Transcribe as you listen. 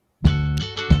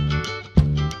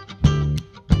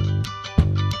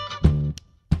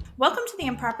Welcome to the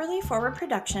Improperly Forward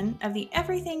production of the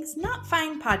Everything's Not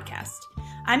Fine podcast.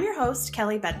 I'm your host,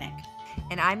 Kelly Budnick.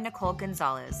 And I'm Nicole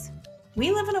Gonzalez.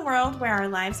 We live in a world where our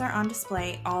lives are on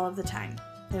display all of the time.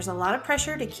 There's a lot of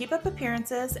pressure to keep up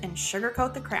appearances and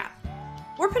sugarcoat the crap.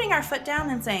 We're putting our foot down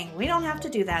and saying we don't have to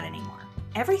do that anymore.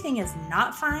 Everything is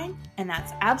not fine, and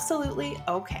that's absolutely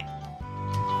okay.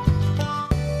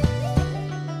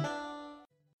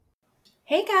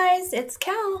 Hey guys, it's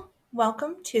Kel.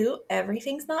 Welcome to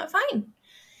Everything's Not Fine.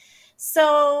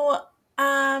 So,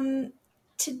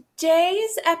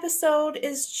 today's episode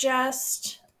is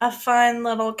just a fun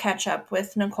little catch up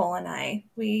with Nicole and I.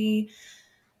 We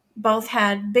both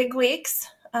had big weeks.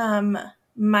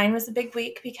 Mine was a big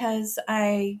week because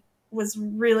I was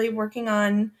really working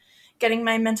on getting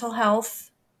my mental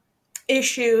health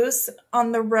issues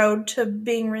on the road to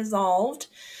being resolved.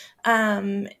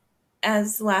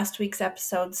 As last week's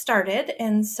episode started.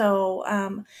 And so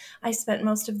I spent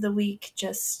most of the week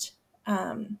just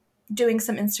doing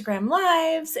some Instagram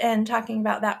lives and talking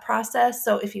about that process.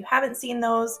 So if you haven't seen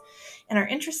those and are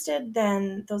interested,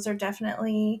 then those are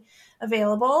definitely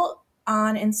available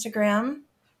on Instagram.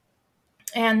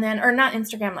 And then, or not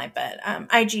Instagram Live, but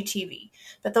IGTV.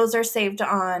 But those are saved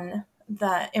on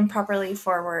the Improperly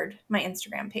Forward, my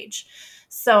Instagram page.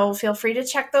 So feel free to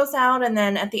check those out. And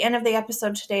then at the end of the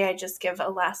episode today, I just give a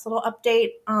last little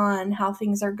update on how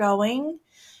things are going.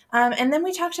 And then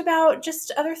we talked about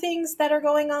just other things that are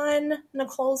going on.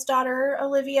 Nicole's daughter,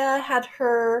 Olivia, had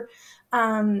her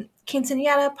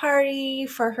quinceañera party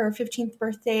for her 15th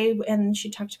birthday. And she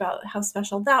talked about how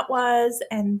special that was.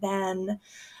 And then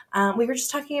we were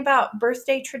just talking about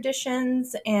birthday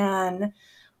traditions and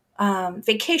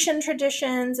vacation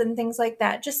traditions and things like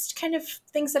that. Just kind of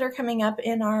things that are coming up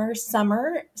in our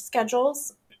summer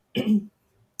schedules.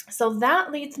 So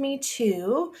that leads me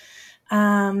to, we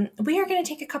are going to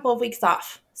take a couple of weeks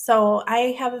off. So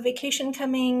I have a vacation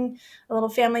coming, a little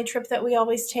family trip that we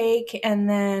always take. And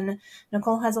then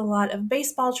Nicole has a lot of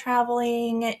baseball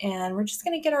traveling, and we're just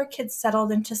going to get our kids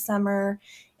settled into summer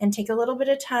and take a little bit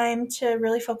of time to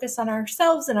really focus on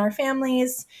ourselves and our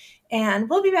families. And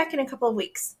we'll be back in a couple of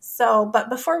weeks. So, but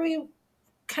before we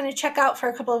kind of check out for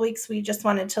a couple of weeks, we just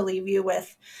wanted to leave you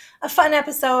with a fun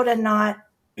episode and not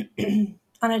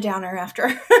on a downer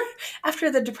after after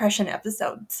the depression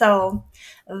episode. So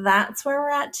that's where we're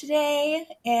at today.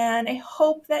 And I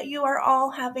hope that you are all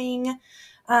having,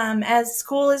 as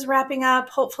school is wrapping up,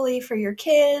 hopefully for your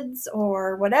kids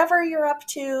or whatever you're up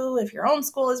to, if your own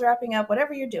school is wrapping up,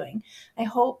 whatever you're doing, I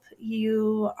hope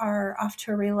you are off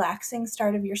to a relaxing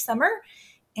start of your summer.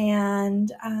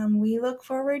 And we look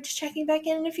forward to checking back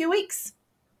in a few weeks.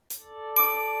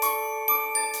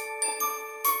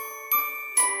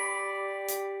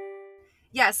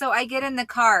 Yeah, so I get in the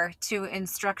car to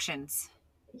instructions.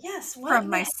 Yes, from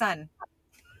my son.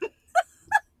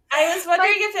 I was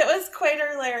wondering if it was Quaid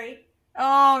or Larry.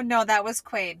 Oh, no, that was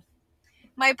Quaid.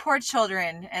 My poor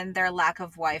children and their lack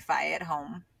of Wi-Fi at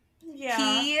home.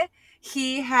 Yeah.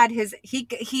 He had his,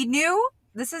 he knew,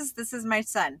 this is my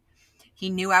son. He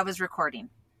knew I was recording.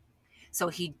 So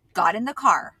he got in the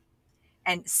car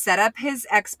and set up his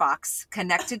Xbox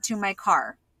connected to my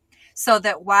car so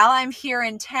that while I'm here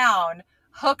in town,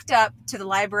 hooked up to the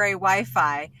library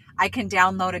Wi-Fi, I can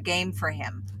download a game for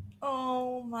him.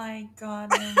 Oh my God,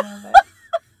 I love it.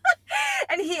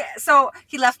 And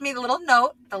he left me the little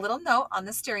note on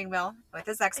the steering wheel with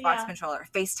his Xbox controller.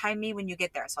 FaceTime me when you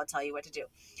get there, so I'll tell you what to do.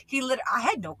 I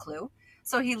had no clue.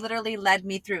 So he literally led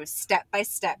me through step by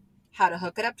step how to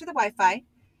hook it up to the Wi-Fi,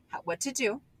 what to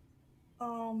do.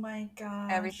 Oh my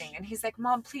gosh. Everything. And he's like,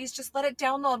 Mom, please just let it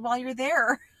download while you're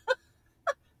there.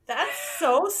 That's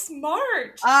so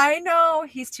smart. I know.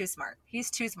 He's too smart.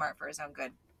 He's too smart for his own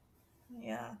good.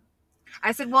 Yeah.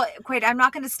 I said, well, Quaid, I'm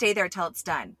not going to stay there till it's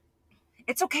done.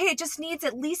 It's okay. It just needs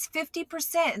at least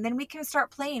 50%. And then we can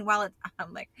start playing while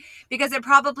I'm like, because it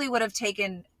probably would have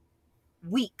taken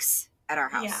weeks at our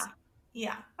house.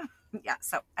 Yeah. Yeah.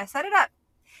 So I set it up.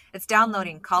 It's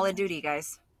downloading Call of Duty,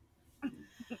 guys.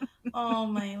 Oh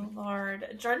my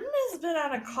Lord. Jordan has been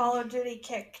on a Call of Duty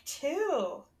kick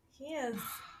too. He is,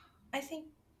 I think,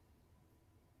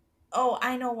 oh,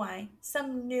 I know why.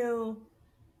 Some new.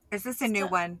 Is this a new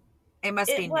one? It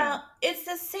must be new. Well, it's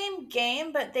the same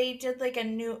game, but they did like a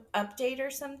new update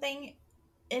or something,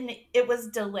 and it was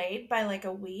delayed by like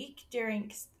a week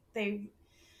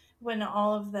when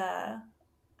all of the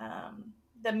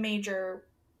major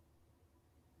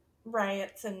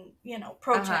riots and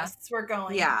protests were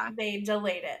going. Yeah, they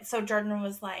delayed it. So Jordan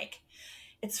was like,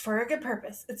 "It's for a good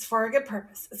purpose. It's for a good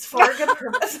purpose. It's for a good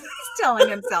purpose." He's telling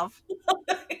himself.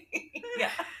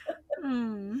 Yeah.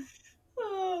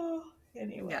 Oh.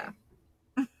 Anyway. Yeah.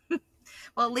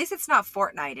 Well, at least it's not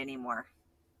Fortnite anymore.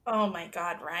 Oh my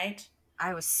God, right?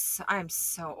 I'm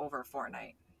so over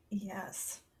Fortnite.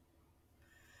 Yes.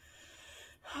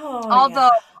 Oh Although,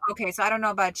 yeah. okay, so I don't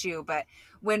know about you, but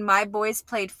when my boys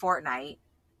played Fortnite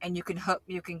and you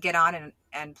can get on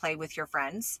and play with your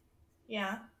friends,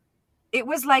 Yeah. it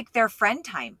was like their friend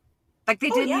time. Like they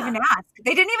Oh didn't yeah. even ask.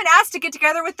 They didn't even ask to get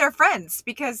together with their friends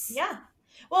because Yeah.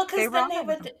 Well, they because were then on they there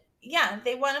with them. would, yeah,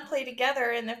 they want to play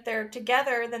together. And if they're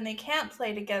together, then they can't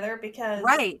play together because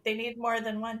Right. they need more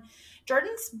than one.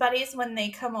 Jordan's buddies, when they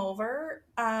come over,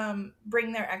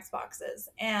 bring their Xboxes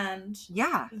and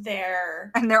Yeah.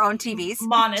 their And their own TVs.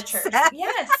 monitors.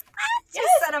 Yes. Just Yes.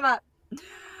 set them up.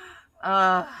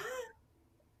 Uh, Yeah.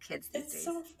 kids these It's days.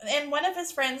 so, and one of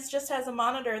his friends just has a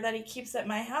monitor that he keeps at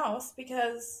my house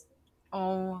because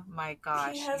Oh my he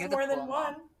gosh. has You're the more cool than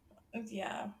mom. one.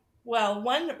 Yeah. Well,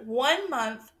 one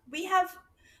month we have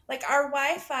like our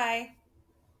Wi-Fi.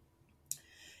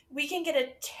 We can get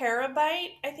a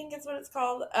terabyte, I think is what it's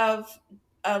called, of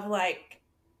like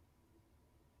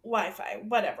Wi-Fi,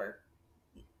 whatever,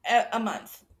 a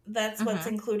month. That's what's Mm-hmm.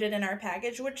 included in our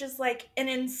package, which is like an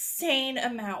insane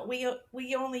amount. We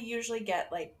only usually get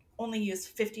like only use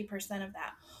 50% of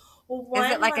that. Well,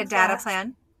 Is it one like a month data last,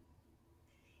 plan?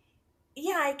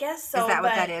 yeah, I guess Is so, that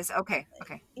what that but is? Okay.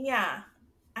 Okay. yeah,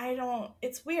 I don't,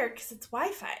 it's weird because it's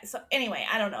Wi-Fi. So anyway,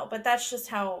 I don't know, but that's just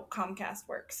how Comcast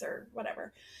works or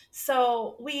whatever.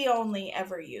 So we only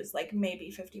ever use like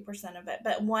maybe 50% of it.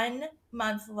 But one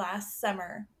month last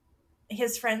summer,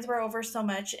 his friends were over so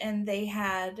much and they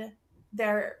had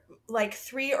their like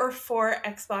 3 or 4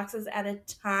 Xboxes at a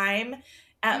time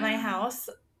at my house.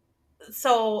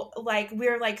 So like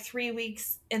we're like 3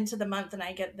 weeks into the month and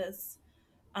I get this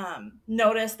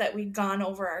notice that we'd gone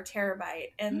over our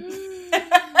terabyte and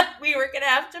we were gonna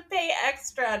have to pay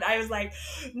extra, and I was like,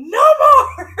 no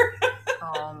more.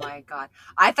 Oh my god.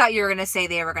 I thought you were gonna say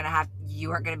you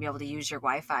weren't gonna be able to use your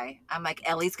Wi-Fi. I'm like,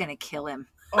 Ellie's gonna kill him.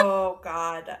 Oh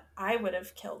God, I would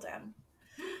have killed him.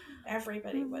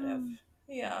 Everybody would have. Mhm.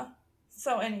 Yeah.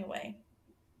 So anyway,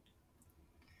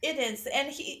 it is, and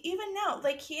he even now,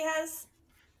 like he has.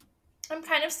 I'm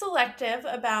kind of selective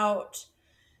about.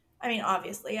 I mean,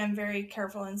 obviously, I'm very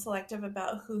careful and selective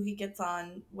about who he gets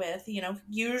on with. You know,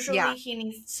 Yeah. usually he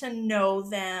needs to know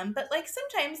them, but like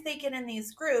sometimes they get in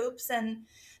these groups and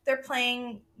they're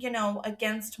playing,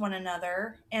 against one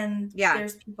another. And Yeah.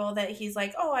 there's people that he's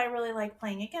like, oh, I really like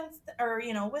playing against or,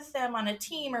 with them on a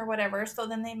team or whatever. So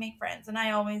then they make friends. And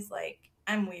I always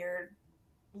I'm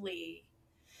weirdly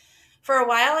for a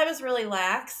while I was really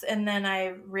lax and then I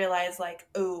realized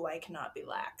oh, I cannot be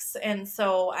lax. And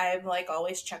so I've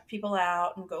always check people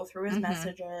out and go through his Mhm.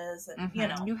 messages and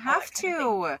Mhm. You all have that kind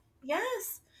of thing. to.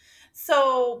 Yes.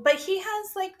 So, but he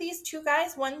has these two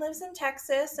guys, one lives in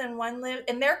Texas and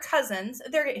and they're cousins.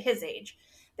 They're his age.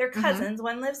 They're Mhm. cousins.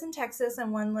 One lives in Texas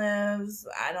and one lives,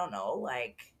 I don't know,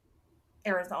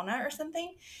 Arizona or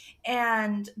something.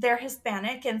 And they're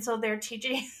Hispanic and so they're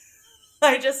teaching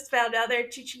I just found out they're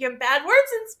teaching him bad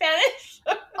words in Spanish.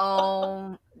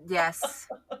 Oh, yes.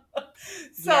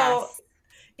 So Yes.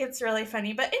 it's really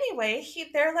funny. But anyway,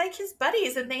 they're like his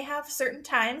buddies and they have certain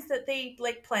times that they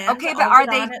plan to Okay, but all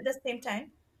get on at the same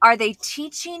time. are they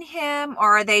teaching him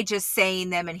or are they just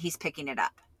saying them and he's picking it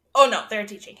up? Oh no, they're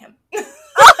teaching him.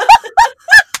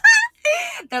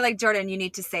 They're like, Jordan, you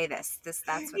need to say this. That's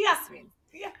what Yeah. this means.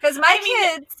 Yeah. Because my I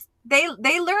mean, kids,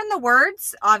 they learn the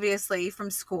words obviously from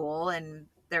school and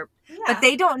but yeah.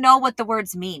 they don't know what the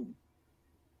words mean.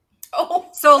 Oh.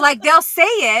 So they'll say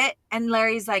it and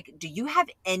Larry's like, do you have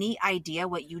any idea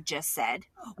what you just said?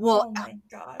 Well, Oh my I mean,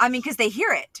 gosh. because they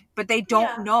hear it, but they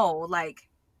don't Yeah. know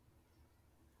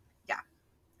yeah.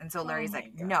 And so Oh Larry's my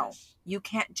like, no, gosh. you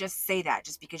can't just say that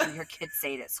just because you hear kids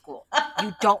say it at school.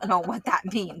 You don't know what that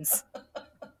means.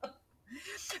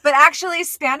 But actually,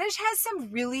 Spanish has some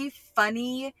really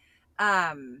funny,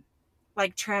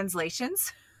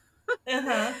 translations.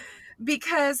 Uh-huh.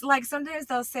 Because, sometimes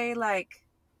they'll say, a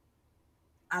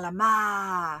la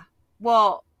ma.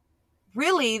 Well,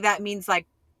 really, that means,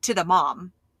 to the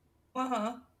mom.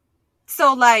 Uh-huh.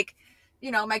 So, my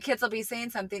kids will be saying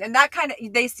something. And that kind of,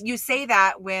 you say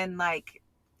that when,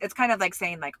 it's kind of like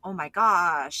saying, oh my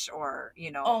gosh, or,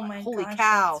 Oh my holy gosh,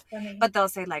 cow. that's funny. But they'll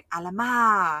say, a la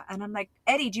ma. And I'm like,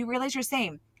 Eddie, do you realize you're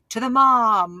saying to the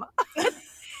mom?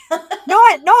 No,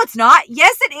 it's not.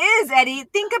 Yes, it is, Eddie.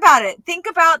 Think about it. Think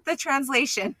about the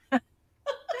translation.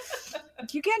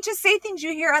 You can't just say things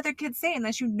you hear other kids say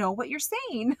unless you know what you're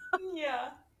saying. Yeah.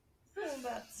 Oh,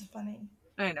 that's funny.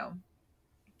 I know.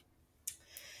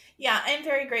 Yeah, I'm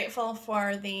very grateful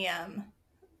for the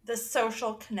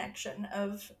social connection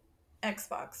of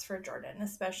Xbox for Jordan,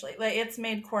 especially. Like, it's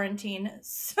made quarantine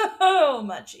so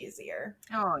much easier.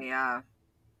 Oh yeah.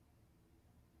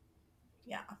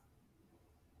 Yeah.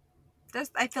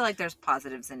 I feel like there's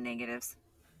positives and negatives.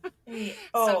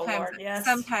 Oh, Sometimes Lord, yes.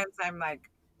 sometimes I'm like,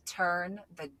 turn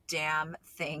the damn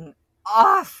thing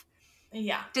off.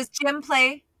 Yeah. Does Jim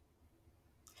play?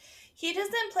 He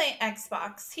doesn't play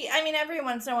Xbox. I mean, every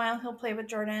once in a while he'll play with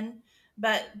Jordan,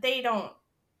 but they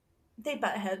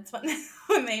butt heads when,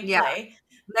 when they Yeah. play.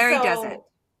 Larry doesn't.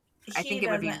 So I think he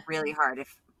it would be doesn't. really hard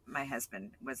if my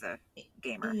husband was a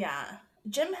gamer. Yeah.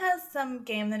 Jim has some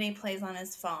game that he plays on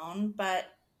his phone, but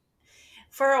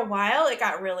for a while it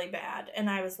got really bad. And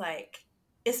I was like,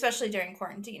 especially during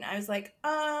quarantine, I was like,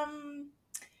 I'm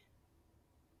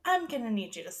going to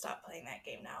need you to stop playing that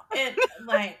game now. It,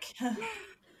 like,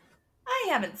 I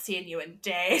haven't seen you in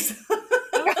days.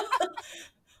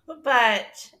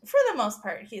 But for the most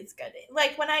part, he's good.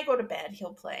 Like when I go to bed,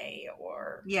 he'll play,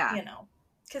 or, Yeah.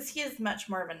 because he is much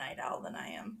more of a night owl than I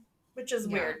am, which is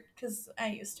Yeah. weird because I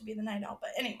used to be the night owl.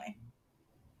 But anyway.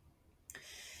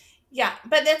 Yeah,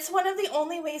 but that's one of the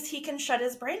only ways he can shut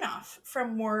his brain off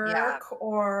from work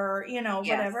or, Yes.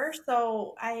 whatever.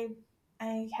 So I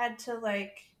had to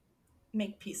like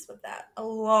make peace with that a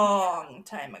long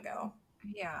time ago.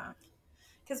 Yeah.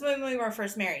 Because when we were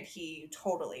first married, he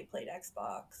totally played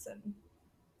Xbox and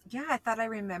Yeah, I thought I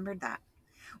remembered that.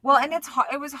 Well, and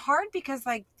it was hard because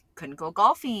like couldn't go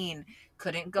golfing,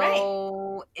 couldn't right.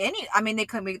 go I mean they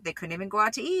couldn't even go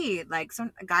out to eat. Like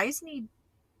some guys need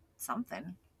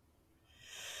something.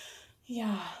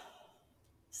 Yeah,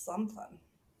 something.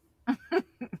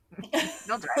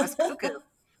 They'll drive us cuckoo.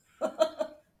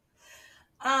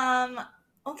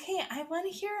 Okay, I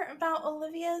want to hear about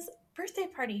Olivia's birthday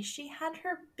party. She had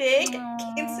her big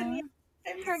quinceañera. Aww.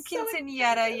 I'm Her so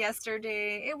quinceañera excited.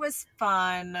 yesterday. It was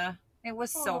fun. It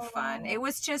was so fun. It Oh,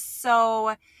 was just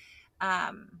so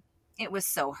it was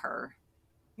so her.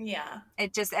 yeah.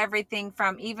 It just everything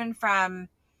from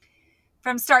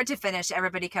start to finish,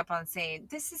 everybody kept on saying,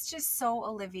 "This is just so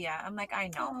Olivia." I'm like, I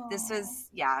know. This Oh,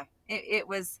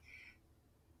 was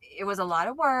it was a lot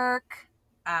of work.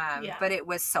 yeah. But it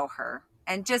was so her.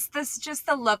 And just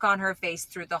the look on her face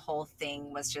through the whole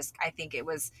thing was just, I think it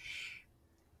was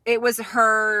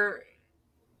her.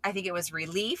 I think it was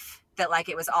relief that like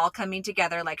it was all coming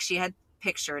together like she had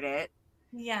pictured it.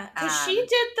 Yeah, because she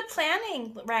did the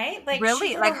planning, right? Like she Really,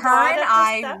 did a like her lot and of the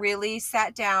I stuff. really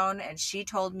sat down and she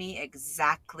told me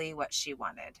exactly what she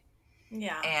wanted.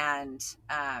 Yeah. And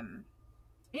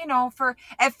for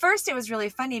at first it was really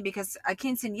funny because a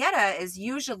quinceañera is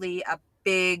usually a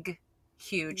big,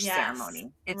 huge Yes.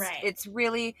 ceremony. Right. It's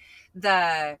really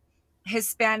the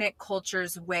Hispanic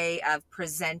culture's way of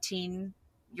presenting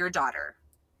your daughter.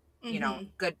 Mm-hmm.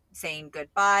 Good saying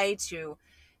goodbye to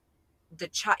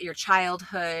your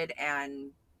childhood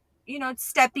and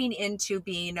stepping into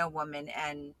being a woman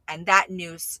and that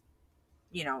new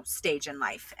stage in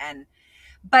life.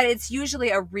 But it's usually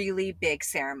a really big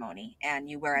ceremony and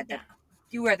you wear Yeah.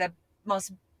 the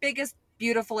most biggest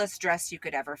beautifulest dress you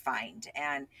could ever find,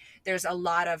 and there's a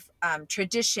lot of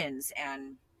traditions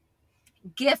and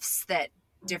gifts that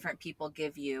different people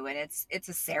give you, and it's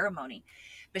a ceremony.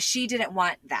 But she didn't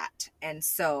want that, and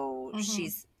so Mm-hmm.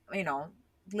 she's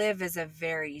Liv is a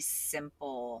very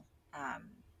simple,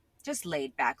 just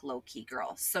laid back, low key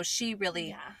girl. So she really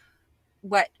Yeah.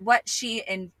 what she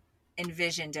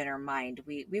envisioned in her mind,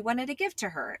 we wanted to give to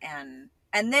her, and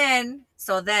then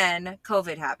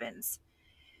COVID happens.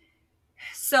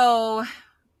 So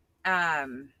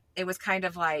it was kind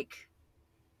of like,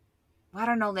 I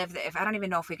don't know, Liv, if I don't even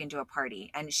know if we can do a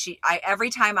party. And every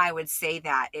time I would say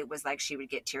that, it was like she would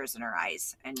get tears in her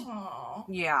eyes. And Oh.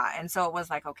 yeah. And so it was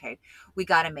like, okay, we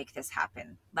got to make this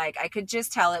happen. Like I could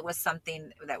just tell it was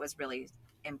something that was really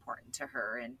important to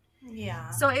her. And Yeah.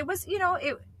 so it was,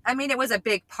 it was a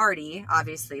big party,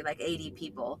 obviously, like 80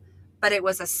 people, but it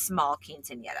was a small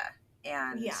quinceañera.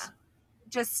 And Yeah.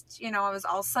 just, it was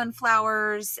all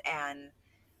sunflowers and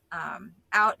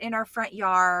out in our front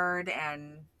yard.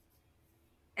 And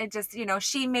it just,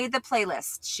 she made the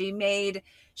playlist.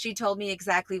 She told me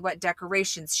exactly what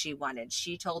decorations she wanted.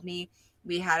 She told me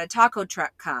we had a taco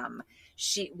truck come.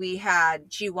 She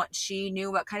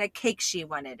knew what kind of cake she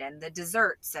wanted and the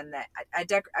desserts and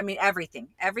everything.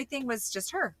 Everything was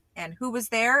just her, and who was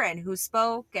there and who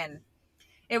spoke, and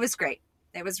it was great.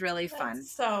 It was really That's fun.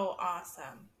 so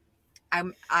awesome.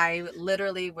 I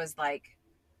literally was like,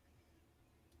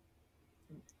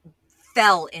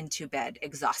 fell into bed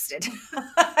exhausted.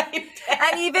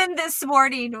 And even this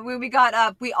morning when we got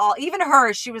up, even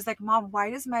her, she was like, Mom, why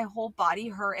does my whole body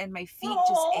hurt and my feet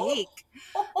just ache?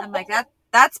 I'm like,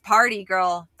 That's party,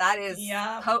 girl. That is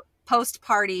Yep. post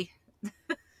party.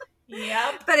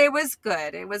 Yep. But it was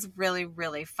good. It was really,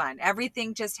 really fun.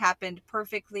 Everything just happened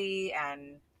perfectly,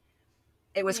 and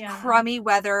it was Yeah. crummy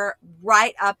weather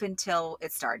right up until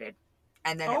it started.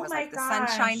 And then it Oh was my like the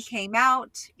sunshine gosh. came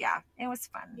out. Yeah, it was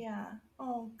fun. Yeah.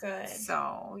 Oh, good.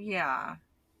 So, yeah.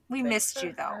 We Good missed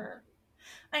you for though. her.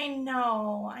 I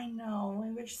know. I know.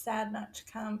 We were sad not to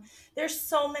come. There's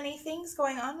so many things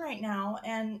going on right now.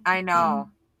 And, I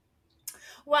know.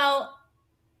 well,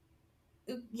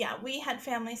 yeah, we had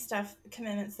family stuff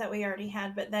commitments that we already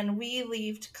had, but then we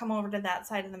leave to come over to that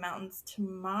side of the mountains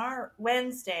tomorrow,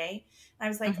 Wednesday. I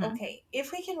was like, Hmm. okay,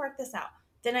 if we can work this out,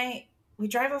 then we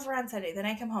drive over on Sunday, then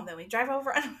I come home, then we drive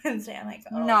over on Wednesday. I'm like,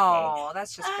 okay, No,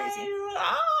 that's just crazy.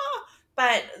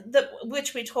 but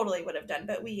which we totally would have done,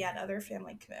 but we had other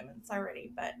family commitments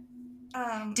already. But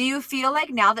Do you feel like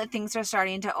now that things are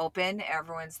starting to open,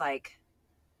 everyone's like,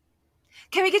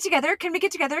 can we get together? Can we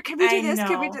get together? Can we I do this?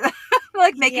 Can we do know, that?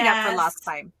 Like making up for lost yes,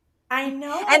 time. I And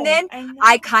know, then I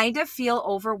I know, kind of feel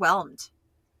overwhelmed.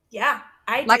 yeah,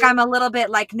 I Like do, I'm a little bit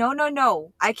like, no, no,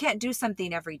 no. I can't do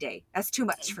something every day. That's too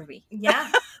much for me.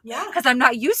 yeah, yeah, Because I'm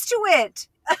not used to it.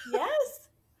 yes.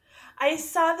 I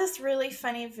saw this really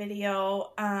funny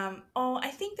video.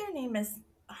 I think their name is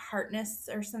Hartness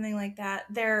or something like that.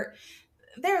 They're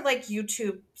like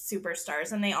YouTube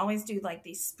superstars, and they always do like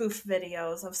these spoof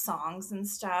videos of songs and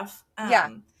stuff. Yeah.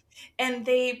 And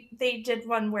they did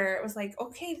one where it was like,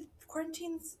 okay,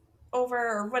 quarantine's over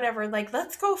or whatever. Like,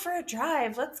 let's go for a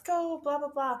drive. Let's go, blah blah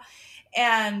blah.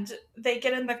 And they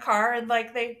get in the car and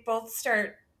like they both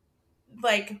start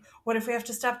like, what if we have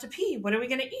to stop to pee? What are we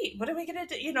going to eat? What are we going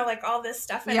to do? Like all this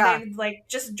stuff. And Yeah. they like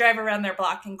just drive around their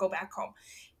block and go back home.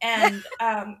 And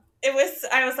I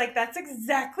was like, that's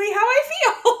exactly how I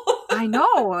feel. I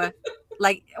know.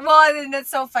 Like, well, and it's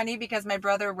so funny because my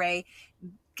brother Ray,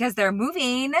 because they're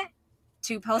moving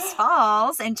to Post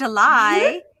Falls in You're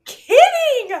July.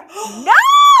 kidding.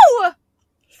 No!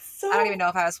 So I don't even know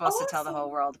if I was supposed to tell the whole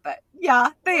awesome. world, but yeah,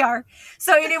 they are.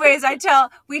 So anyways,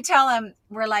 we tell him,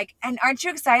 we're like, and aren't you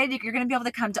excited? You're going to be able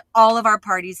to come to all of our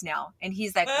parties now. And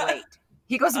he's like, wait.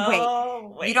 He goes, wait,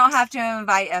 Wait. you don't have to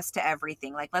invite us to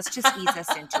everything. Like, let's just ease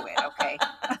us into it. Okay.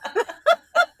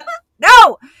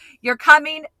 No, you're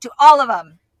coming to all of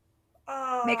them.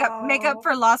 Oh, Make up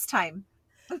for lost time.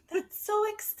 that's so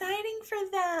exciting for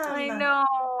them.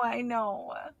 I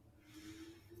know.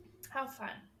 How fun.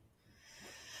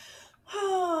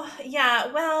 Oh,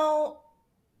 yeah. Well,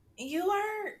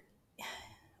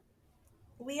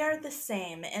 we are the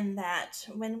same in that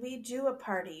when we do a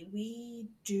party, we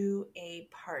do a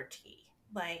party.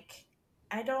 Like,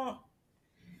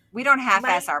 We don't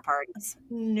half-ass our parties.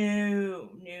 no.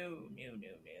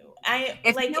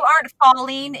 If you aren't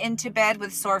falling into bed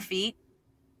with sore feet,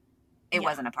 it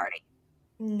wasn't a party.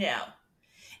 No.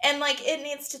 And like it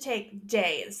needs to take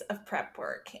days of prep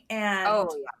work and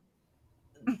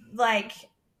like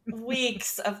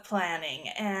weeks of planning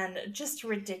and just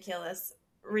ridiculous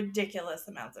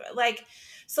amounts of it. Like,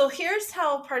 so here's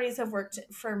how parties have worked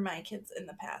for my kids in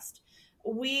the past.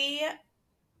 We,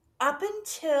 up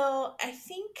until I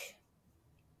think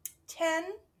 10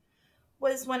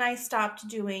 was when I stopped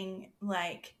doing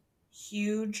like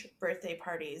huge birthday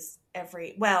parties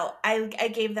I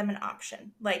gave them an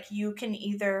option. Like, you can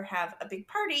either have a big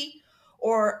party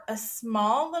or a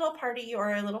small little party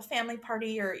or a little family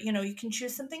party, or you can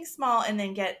choose something small and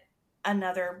then get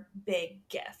another big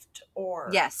gift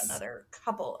or another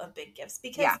couple of big gifts,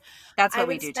 because that's what I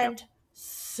we would do spend too.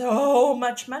 so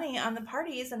much money on the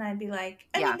parties, and I'd be like,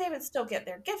 I mean, they would still get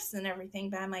their gifts and everything,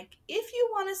 but I'm like, if you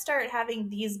want to start having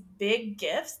these big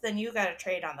gifts, then you got to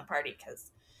trade on the party,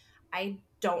 because I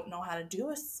don't know how to do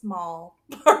a small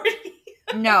party.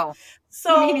 No.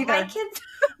 So me neither.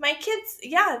 my kids,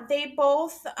 yeah, they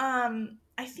both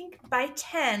I think by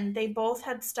 10 they both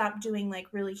had stopped doing like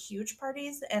really huge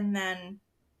parties, and then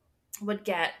would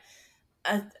get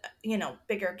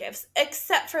bigger gifts,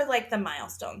 except for like the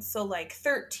milestones. So like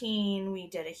 13 we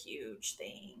did a huge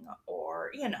thing,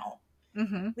 or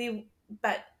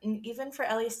but even for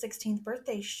Ellie's 16th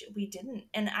birthday we didn't,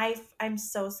 and I'm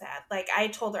so sad. Like, I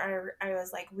told her, I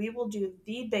was like, we will do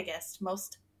the biggest,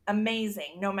 most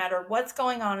amazing, no matter what's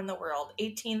going on in the world,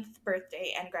 18th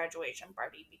birthday and graduation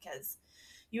party, because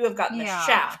you have gotten the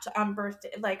shaft on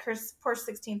birthday. Like, her poor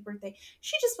 16th birthday,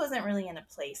 she just wasn't really in a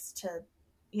place to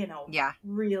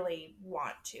really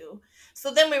want to.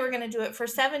 So then we were going to do it for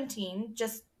 17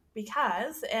 just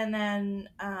because, and then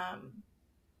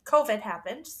COVID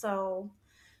happened, so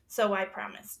I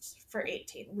promised for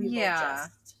 18 we will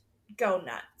just go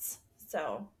nuts.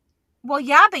 So well,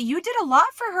 yeah, but you did a lot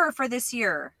for her for this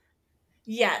year.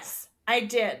 Yes, I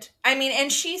did. I mean,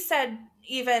 and she said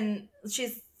even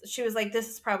she was like, this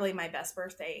is probably my best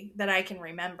birthday that I can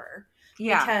remember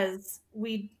Yeah. because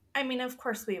I mean, of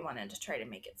course we wanted to try to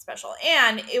make it special.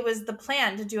 And it was the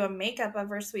plan to do a makeup of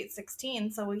her sweet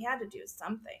 16, so we had to do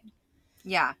something.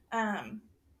 Yeah. Um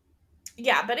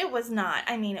yeah, but it was not.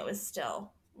 I mean, it was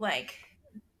still like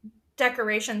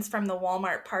decorations from the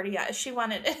Walmart party. She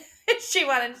wanted she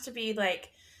wanted it to be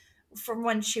like from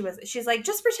when she's like,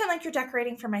 just pretend like you're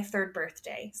decorating for my third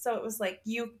birthday. So it was like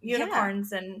Yeah.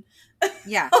 unicorns and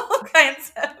Yeah. all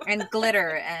kinds of And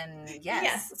glitter and yes,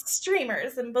 yes.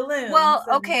 streamers and Well, balloons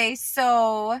and okay,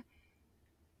 so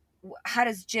how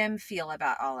does Jim feel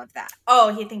about all of that?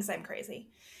 oh, he thinks I'm crazy.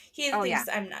 He Oh yeah. thinks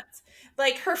I'm nuts.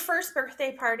 Like her first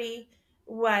birthday party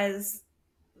was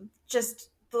just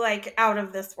like out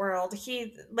of this world.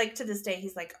 He like to this day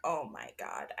he's like, "Oh my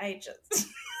god, I just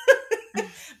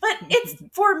but it's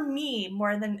for me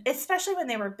more than especially when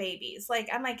they were babies. Like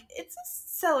I'm like it's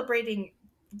celebrating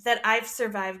that I've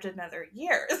survived another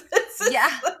year. This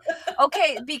Yeah. is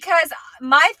Okay, because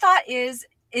my thought is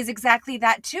exactly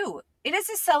that too. It is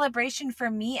a celebration for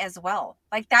me as well.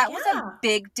 Like that was a yeah.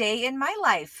 big day in my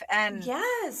life. And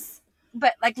Yes.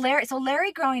 but like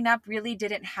Larry growing up really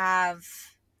didn't have,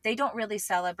 they don't really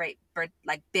celebrate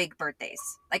like big birthdays.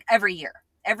 Like every year.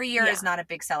 Every year is Yeah. not a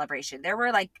big celebration. There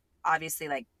were like obviously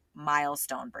like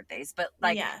milestone birthdays, but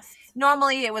like Yes.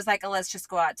 normally it was like, oh, let's just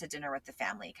go out to dinner with the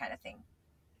family kind of thing.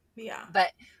 Yeah.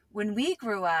 But when we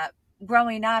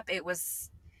growing up, it was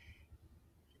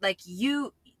like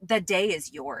the day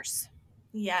is yours.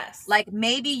 Yes. Like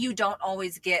maybe you don't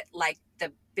always get like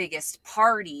the biggest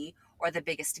party or the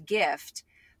biggest gift,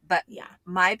 but Yeah.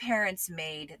 my parents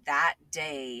made that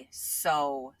day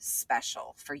so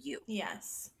special for you.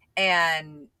 Yes.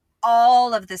 And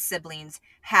all of the siblings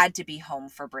had to be home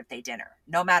for birthday dinner,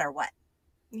 no matter what.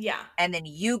 Yeah. And then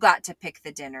you got to pick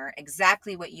the dinner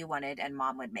exactly what you wanted, and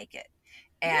mom would make it.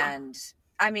 Yeah. And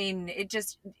I mean,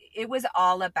 it was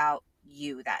all about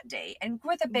you that day. And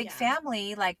with a big Yeah.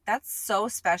 family, like that's so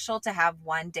special to have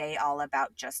one day all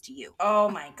about just you. Oh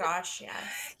my gosh,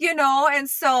 yes. And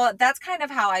so that's kind of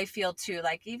how I feel too.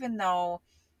 Like even though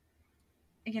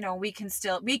we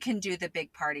can do the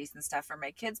big parties and stuff for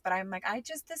my kids, but I'm like,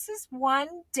 this is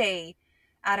one day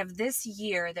out of this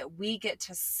year that we get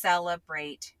to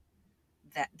celebrate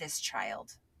this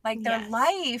child, like their Yes.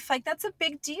 life, like that's a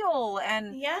big deal.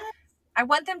 And Yeah. I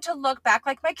want them to look back,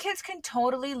 like my kids can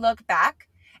totally look back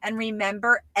and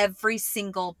remember every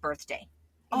single birthday.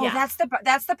 Oh, Yeah.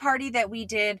 that's the party that we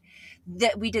did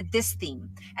this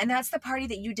theme, and that's the party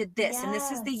that you did this, and this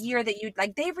is the Yes. year that you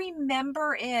like, they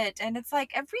remember it. And it's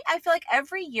like I feel like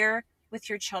every year with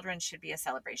your children should be a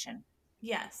celebration.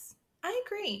 Yes. I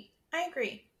agree. I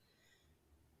agree.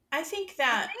 I think It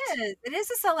that is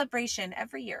a celebration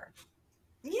every year.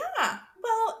 yeah.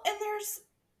 Well, and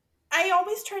I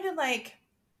always try to like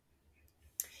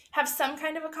have some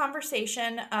kind of a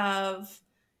conversation of,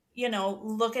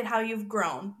 look at how you've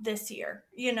grown this year,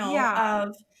 Yeah.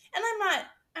 and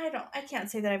I can't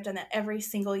say that I've done that every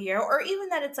single year or even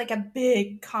that it's like a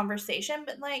big conversation,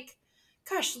 but like,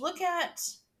 gosh, look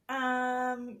at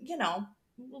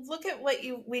what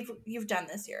you've done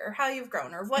this year or how you've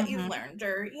grown or what you've Mm-hmm. learned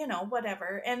or,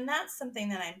 whatever. And that's something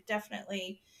that I'm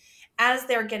definitely, as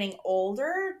they're getting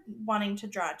older, wanting to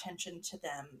draw attention to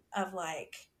them of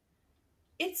like,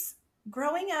 it's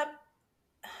growing up.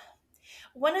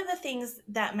 One of the things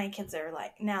that my kids are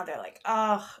like now, they're like,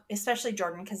 oh, especially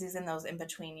Jordan, because he's in those in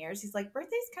between years. He's like,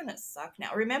 birthdays kind of suck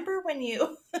now. Remember when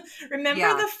you remember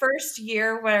Yeah. the first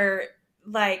year where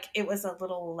like it was a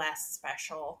little less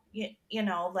special, like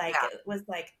Yeah. it was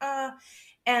like,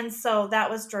 and so that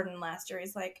was Jordan last year.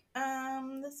 He's like,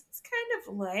 this is kind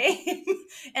of lame.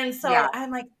 And Yeah. so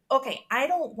I'm like, okay, I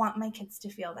don't want my kids to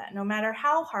feel that no matter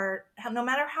no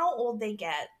matter how old they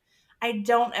get. I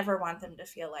don't ever want them to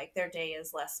feel like their day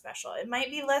is less special. It might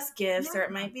be less gifts or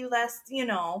it Yeah. might be less,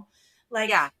 like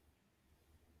Yeah.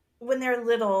 when they're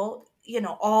little,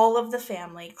 all of the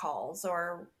family calls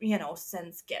or,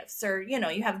 sends gifts or,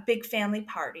 you have a big family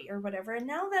party or whatever. And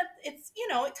now that it's,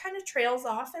 it kind of trails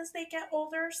off as they get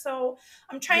older. So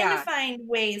I'm trying to Yeah. find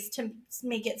ways to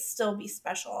make it still be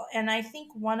special. And I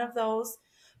think one of those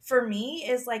for me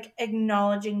is like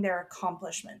acknowledging their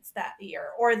accomplishments that year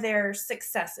or their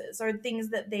successes or things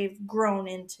that they've grown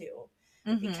into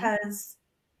Mm-hmm. because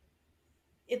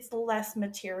it's less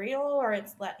material or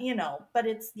it's less, but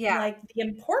it's Yeah. like the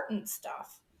important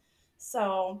stuff.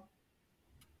 So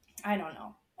I don't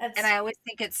know. And It's I always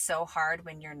think it's so hard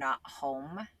when you're not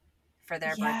home for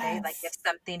their birthday. Like if yes.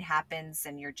 something happens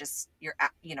and you're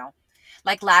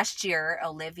Like last year,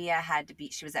 Olivia had to be,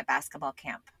 she was at basketball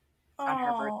camp on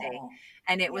her birthday. Oh,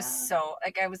 And it was yeah. so,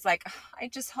 like, I was like, I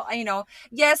just,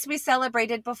 yes, we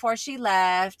celebrated before she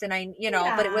left. And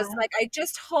but it was Yeah. like, I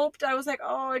just hoped, I was like,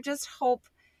 oh, I just hope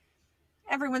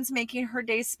everyone's making her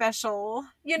day special,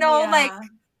 like, Yeah.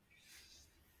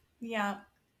 Yeah.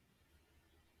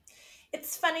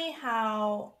 It's funny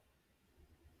how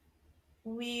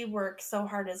we work so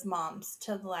hard as moms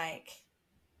to like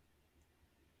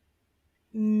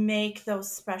make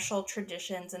those special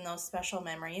traditions and those special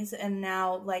memories. And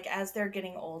now, like, as they're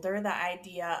getting older, the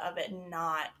idea of it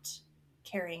not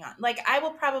carrying on. Like, I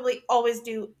will probably always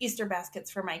do Easter baskets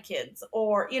for my kids,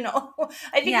 or, I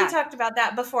think we yeah, talked about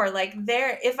that before. Like,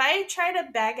 if I try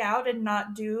to bag out and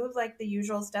not do like the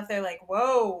usual stuff, they're like,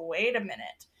 whoa, wait a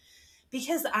minute.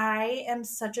 Because I am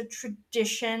such a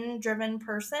tradition driven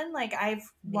person. Like, I've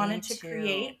me wanted to too.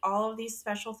 create all of these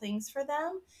special things for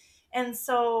them. And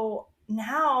so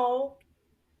now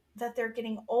that they're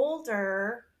getting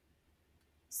older,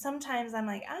 sometimes I'm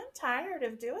like, I'm tired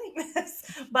of doing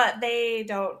this, but they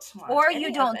don't want Or you any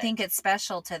of don't think it. it's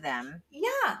special to them.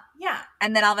 Yeah, yeah,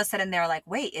 And then all of a sudden they're like,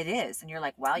 wait, it is. And you're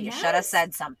like, well, you should have yes,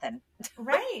 said something.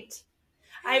 right.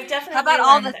 I've How definitely about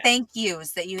all the learned that. thank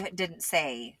yous that you didn't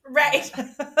say? Right.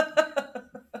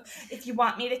 If you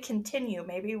want me to continue,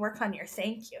 maybe work on your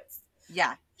thank yous.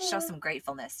 Yeah, show some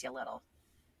gratefulness, you little.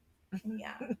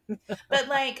 Yeah. But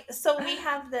like, so we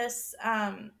have this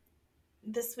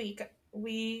week,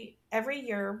 we every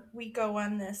year we go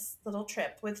on this little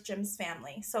trip with Jim's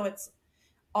family. So it's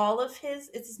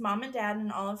his mom and dad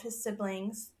and all of his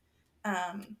siblings,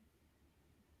 um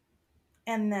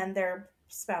and then their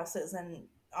spouses and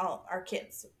all our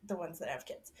kids, the ones that have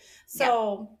kids. Yeah.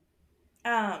 So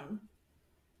God,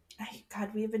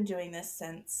 we've been doing this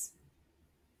since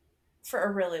for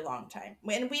a really long time.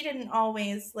 And we didn't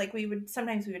always, like,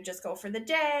 sometimes we would just go for the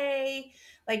day.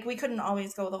 Like, we couldn't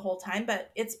always go the whole time,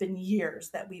 but it's been years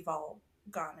that we've all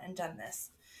gone and done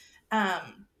this.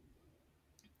 Um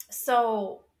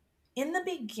so in the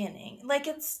beginning, like,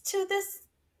 it's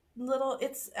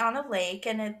on a lake,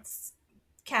 and it's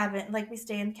cabin, like, we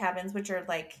stay in cabins, which are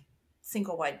like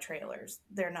single wide trailers.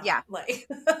 They're not Yeah. like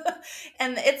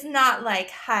and it's not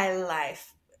like high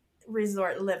life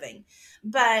resort living,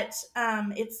 but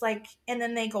it's like, and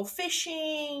then they go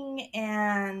fishing,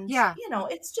 and Yeah.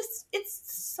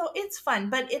 it's fun,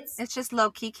 but it's, It's just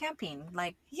low key camping.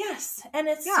 Like, yes, and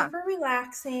it's yeah. super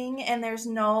relaxing, and there's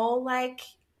no like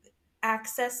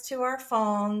access to our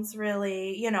phones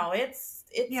really. It's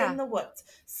Yeah. in the woods.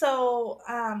 So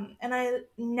and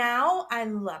I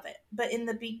love it, but in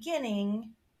the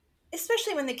beginning,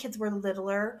 especially when the kids were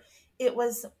littler, it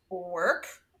was work.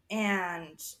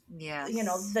 And Yes.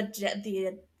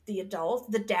 the adults,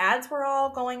 the dads were all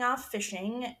going off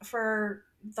fishing for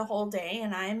the whole day,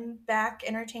 and I'm back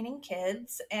entertaining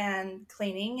kids and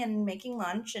cleaning and making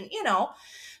lunch, and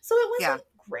so it Yeah. wasn't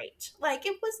great. Like,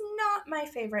 it was not my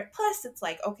favorite. Plus, it's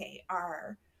like, okay,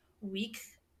 our week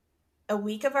a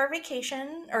week of our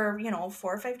vacation, or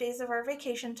 4 or 5 days of our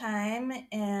vacation time,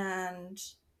 and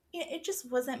it just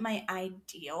wasn't my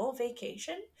ideal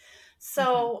vacation. Hmm.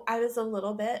 So I was a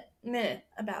little bit meh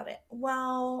about it.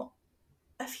 Well,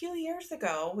 a few years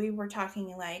ago, we were talking,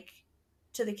 like,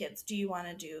 to the kids, do you want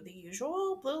to do the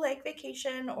usual Blue Lake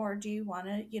vacation, or do you want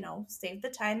to save the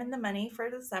time and the money for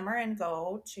the summer and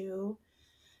go to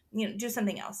do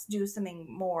something else, do something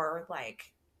more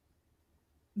like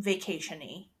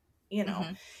vacation-y, you know Hmm.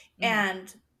 Hmm.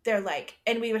 and they're like,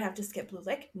 and we would have to skip Blue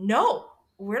Lake. No,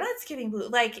 we're not skipping Blue.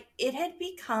 Like, it had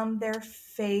become their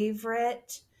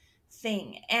favorite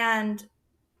thing. And,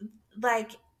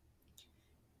 like,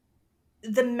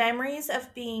 the memories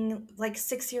of being like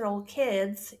 6-year-old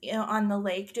kids, on the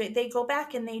lake, they go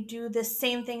back and they do the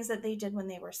same things that they did when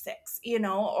they were 6,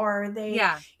 or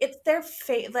Yeah. it's their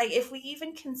like, if we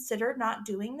even consider not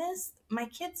doing this, my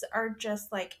kids are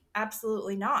just like,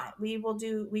 absolutely not. We will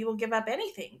give up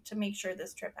anything to make sure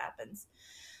this trip happens.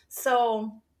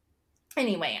 So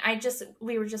anyway,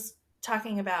 we were just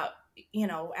talking about,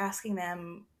 asking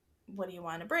them, what do you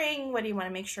want to bring? What do you want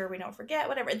to make sure we don't forget?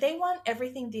 Whatever. They want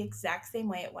everything the exact same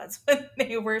way it was when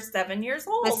they were 7 years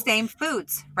The old. same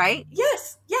foods, right?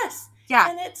 Yes, yes. Yeah.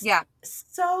 And it's Yeah.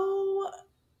 so,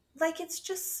 like, it's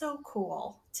just so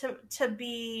cool to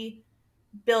be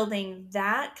building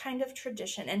that kind of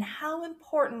tradition, and how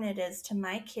important it is to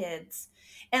my kids.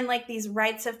 And, like, these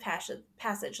rites of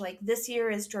passage, like, this year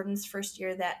is Jordan's first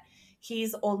year that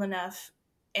he's old enough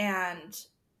and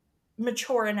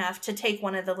mature enough to take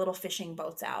one of the little fishing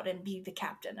boats out and be the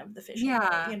captain of the fishing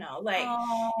boat, Yeah. like.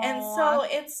 And Oh. so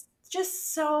it's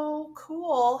just so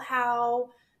cool how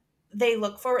they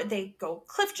look forward. They go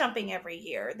cliff jumping every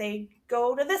year. They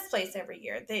go to this place every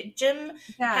year. Jim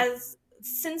Yeah. has,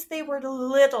 since they were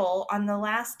little, on the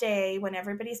last day when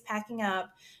everybody's packing up,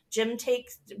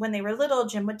 when they were little,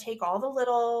 Jim would take all the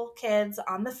little kids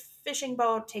on the fishing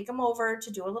boat, take them over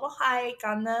to do a little hike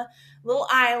on the little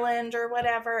island or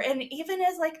whatever. And even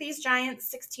as like these giant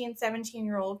 16,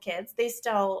 17-year-old kids, they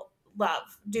still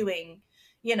love doing,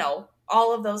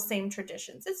 all of those same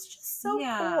traditions. It's just so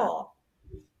Yeah. cool.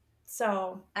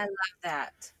 So, I love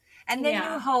that. And then you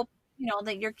yeah. hope,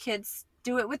 that your kids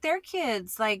do it with their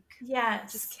kids. Like, just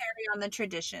Yes. carry on the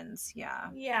traditions. Yeah.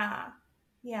 Yeah.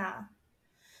 Yeah.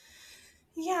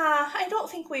 Yeah. I don't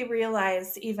think we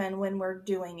realize even when we're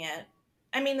doing it.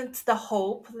 I mean, it's the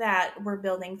hope that we're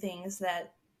building things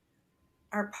that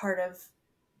are part of,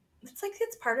 it's like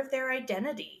it's part of their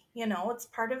identity, it's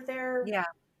part of their, Yeah.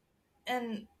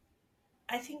 and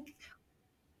I think,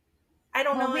 I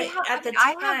don't Well, know, I at mean, the I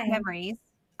have time. memories.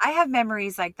 I have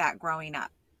memories like that growing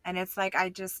up. And it's like,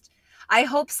 I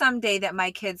hope someday that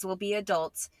my kids will be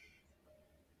adults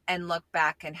and look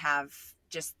back and have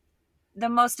just the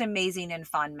most amazing and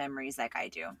fun memories like I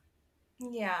do.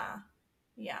 Yeah.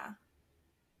 Yeah.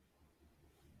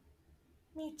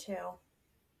 Me too.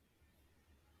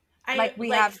 Like I like,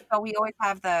 we always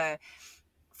have the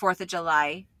 4th of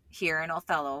July here in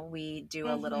Othello. We do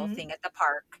a little mm-hmm. thing at the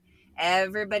park.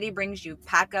 Everybody brings, you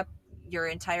pack up your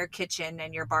entire kitchen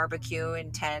and your barbecue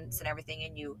and tents and everything,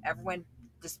 and everyone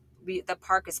the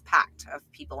park is packed of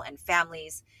people and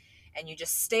families, and you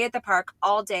just stay at the park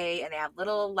all day, and they have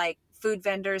little like food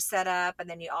vendors set up, and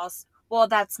then you also, well,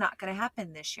 that's not going to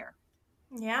happen this year.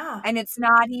 Yeah. And it's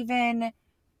not even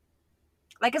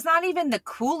the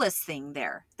coolest thing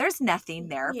there. There's nothing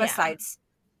there Yeah. besides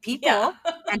Yeah. people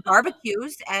and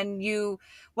barbecues, and you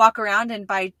walk around and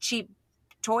buy cheap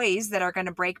toys that are going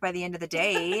to break by the end of the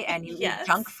day, and you eat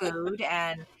junk Yes. food,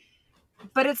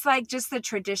 but it's like just the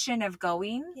tradition of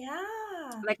going.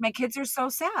 Yeah. Like, my kids are so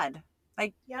sad.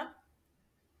 Like, Yep.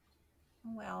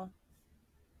 well,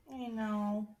 I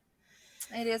know.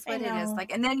 it is I what it is. know.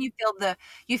 Like, and then you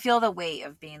feel the weight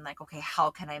of being like, okay, how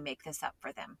can I make this up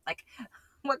for them? Like,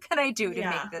 what can I do to make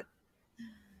Yeah. the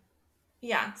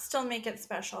Yeah. Still make it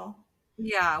special.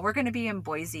 Yeah, we're going to be in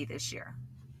Boise this year.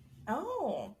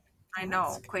 Oh, I that's know.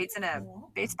 kind Quade's of in a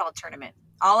cool. baseball tournament.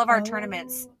 All of our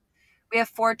tournaments, Oh, we have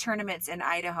 4 tournaments in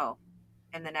Idaho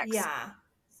in the next yeah.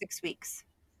 6 weeks.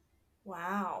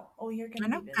 Wow. Oh, you're going I to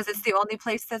be know, because it's busy. the only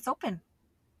place that's open.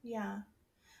 Yeah.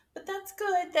 But that's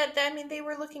good I mean, they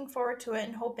were looking forward to it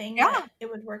and hoping Yeah, that it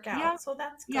would work yeah, out. So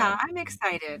that's yeah. good. I'm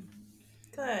excited.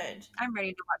 Good. I'm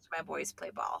ready to watch my boys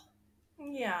play ball.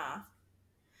 Yeah.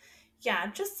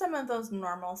 Yeah. Just some of those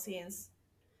normalcies.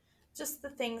 Just the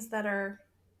things that are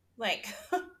like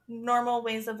normal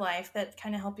ways of life that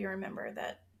kind of help you remember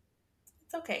that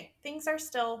it's okay. Things are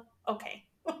still okay.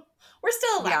 We're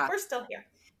still alive. Yeah. We're still here.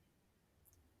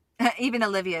 Even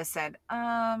Olivia said,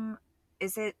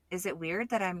 is it weird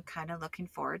that I'm kind of looking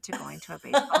forward to going to a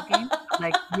baseball game? I'm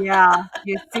like, yeah,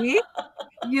 you see?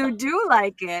 You do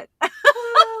like it.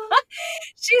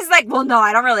 She's like, well, no,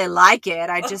 I don't really like it.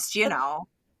 I just, we I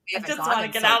haven't just gone want to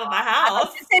in get so out of the long. I'm like,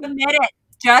 house. just admit it.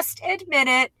 Just admit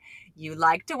it. You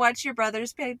like to watch your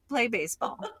brothers play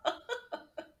baseball.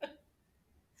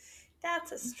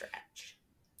 That's a stretch.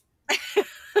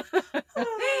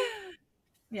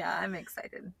 Yeah, I'm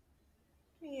excited.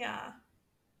 Yeah,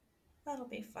 that'll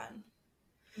be fun.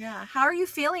 Yeah. How are you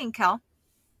feeling, Kel?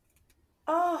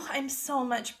 Oh, I'm so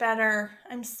much better.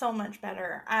 I'm so much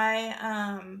better.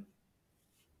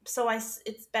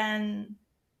 It's been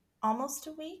almost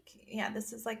a week. Yeah,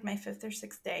 this is like my fifth or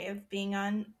sixth day of being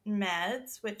on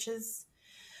meds, which is,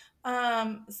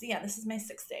 so yeah, this is my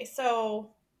sixth day.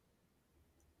 So,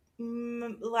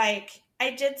 like,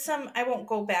 I won't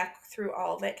go back through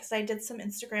all of it because I did some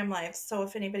Instagram lives. So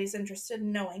if anybody's interested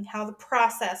in knowing how the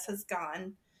process has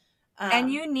gone, And um,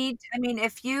 I mean,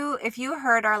 if you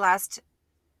heard our last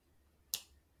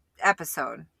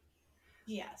episode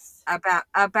yes.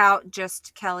 about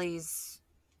just Kelly's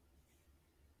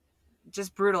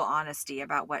just brutal honesty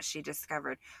about what she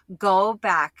discovered, go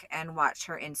back and watch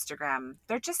her Instagram.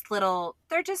 They're just little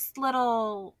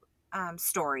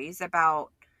stories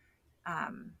about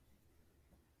um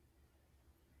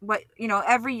what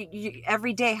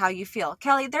every day how you feel.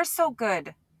 Kelly, they're so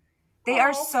good. They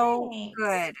are Oh, so thanks.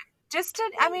 good.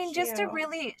 Thank Just to you.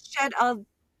 really shed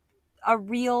a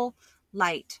real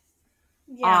light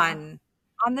Yeah.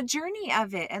 on the journey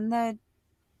of it, and the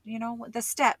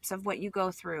steps of what you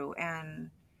go through, and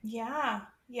Yeah.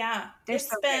 Yeah. they're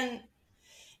so good.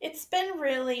 It's been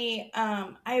really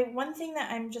I one thing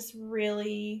that I'm just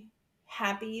really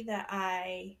happy that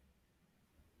I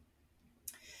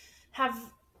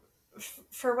have,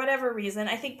 for whatever reason,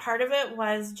 I think part of it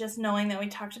was just knowing that we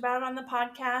talked about it on the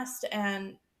podcast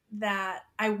and that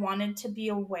I wanted to be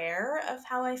aware of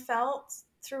how I felt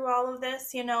through all of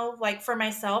this, like for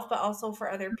myself, but also for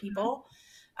other people.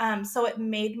 So it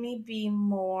made me be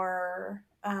more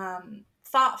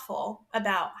thoughtful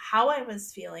about how I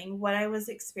was feeling, what I was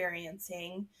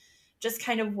experiencing, just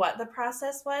kind of what the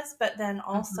process was, but then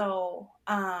also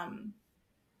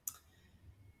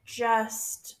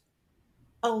just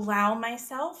allow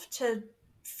myself to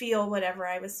feel whatever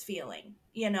I was feeling,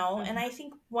 And I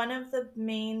think one of the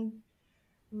main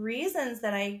reasons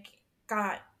that I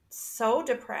got so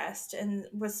depressed and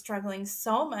was struggling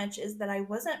so much is that I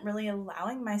wasn't really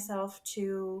allowing myself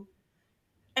to,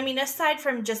 I mean, aside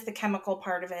from just the chemical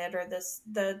part of it or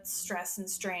the stress and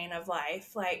strain of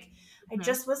life, like I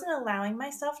just wasn't allowing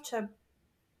myself to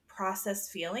process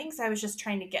feelings. I was just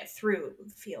trying to get through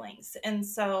feelings. And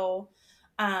so,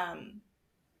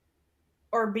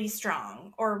 or be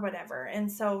strong or whatever.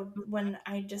 And so when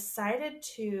I decided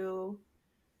to,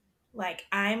 like,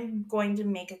 I'm going to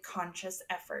make a conscious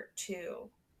effort to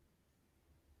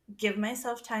give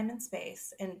myself time and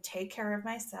space and take care of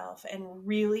myself and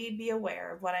really be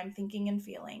aware of what I'm thinking and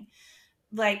feeling.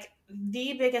 Like,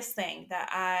 the biggest thing that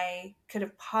I could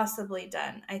have possibly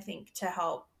done, I think, to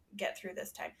help get through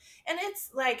this time. And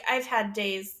it's like, I've had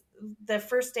days, the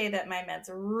first day that my meds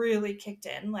really kicked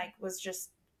in, like, was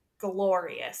just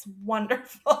glorious,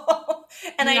 wonderful.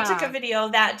 And I took a Yeah. video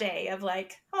that day of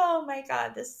like, oh my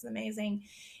God, this is amazing.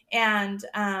 And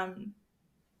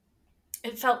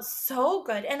it felt so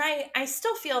good. And I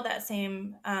still feel that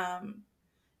same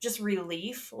just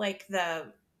relief, like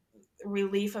the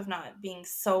relief of not being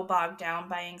so bogged down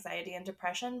by anxiety and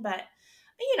depression. But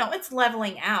it's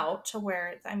leveling out to where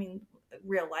it's, I mean,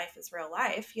 real life is real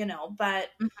life, but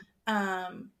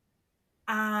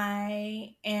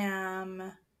I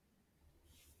am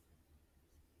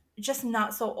just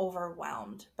not so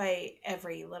overwhelmed by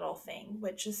every little thing,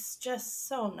 which is just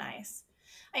so nice.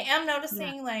 I am Yeah.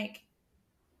 noticing, like,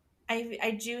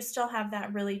 I do still have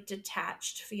that really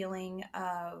detached feeling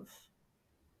of,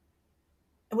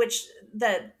 which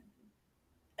the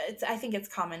I think it's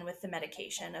common with the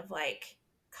medication of, like,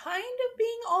 kind of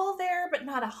being all there but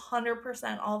not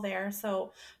 100% all there.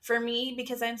 So for me,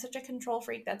 because I'm such a control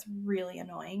freak, that's really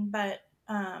annoying. But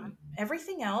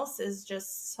everything else is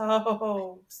just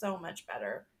so much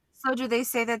better. So do they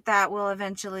say that that will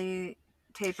eventually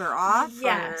taper off, or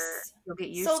Yes. you'll get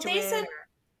used So to they it? said,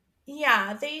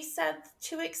 yeah, they said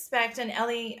to expect. And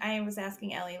Ellie, I was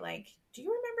asking Ellie, like, do you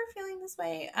remember feeling this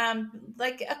way?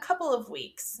 Like, a couple of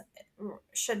weeks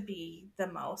should be the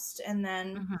most. And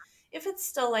then Mhm. if it's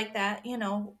still like that,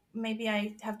 maybe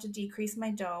I have to decrease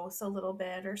my dose a little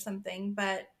bit or something.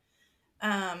 But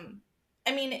I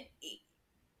mean,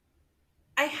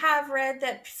 I have read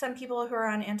that some people who are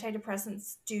on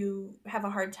antidepressants do have a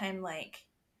hard time, like,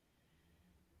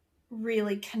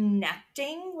 really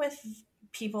connecting with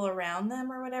people around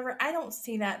them or whatever. I don't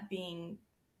see that being,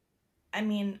 I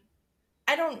mean,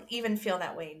 I don't even feel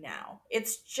that way now.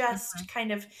 It's just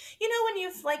kind of, when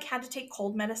you've, like, had to take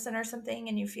cold medicine or something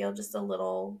and you feel just a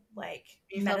little, like,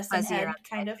 You feel medicine fuzzy around head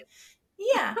kind the of. edges.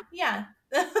 Yeah, yeah.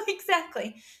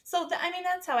 Exactly. So I mean,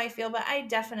 that's how I feel, but I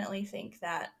definitely think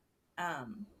that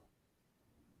um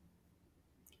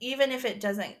even if it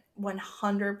doesn't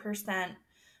 100%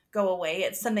 go away,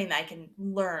 it's something that I can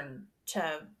learn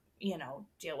to,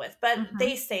 deal with. But Mhm.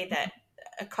 they say that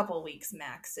a couple weeks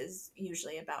max is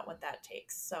usually about what that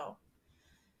takes. So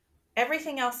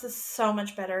everything else is so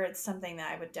much better. It's something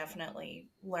that I would definitely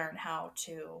learn how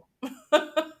to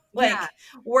Yeah. like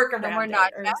work No more around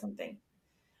it or nausea? something.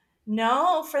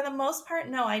 No, for the most part,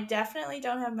 no. I definitely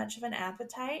don't have much of an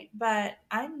appetite, but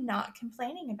I'm not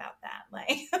complaining about that.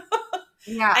 Like,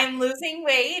 Yeah. I'm losing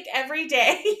weight every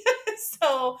day.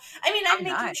 So, I mean, I'm I'm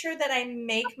making not. sure that I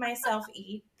make myself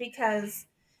eat because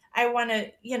I want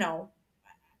to,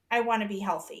 I want to be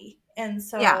healthy. And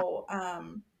Yeah. so,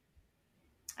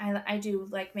 I do,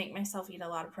 like, make myself eat a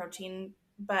lot of protein.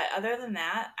 But other than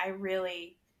that, I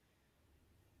really,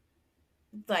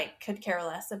 like, could care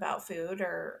less about food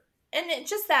and it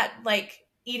just that, like,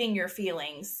 eating your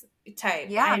feelings type.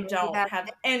 Yeah, I maybe don't that's have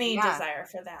it. any Yeah. desire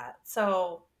for that.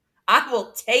 So I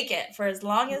will take it for as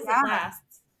long as it Yeah.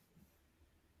 lasts.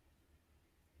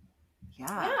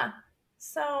 Yeah. Yeah.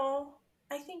 So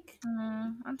I think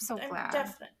I'm so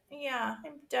glad.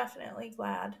 I'm definitely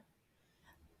glad.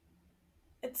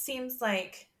 It seems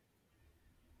like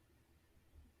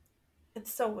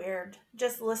it's so weird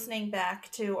just listening back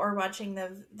to or watching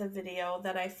the video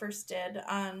that I first did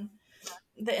on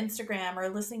the Instagram or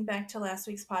listening back to last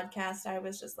week's podcast, I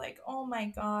was just like, oh my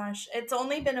gosh, it's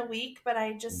only been a week, but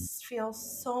I just feel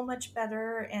so much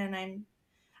better. And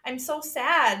I'm so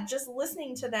sad just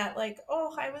listening to that. Like,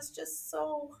 oh, I was just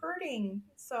so hurting.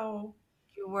 So,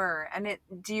 You were. And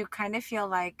do you kind of feel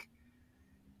like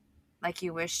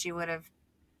you wished you would have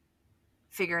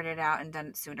figured it out and done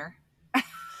it sooner?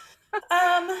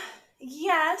 um,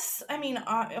 yes, I mean,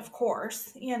 of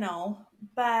course,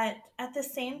 but at the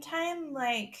same time,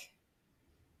 like,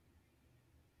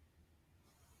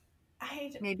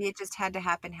 I, Maybe it just had to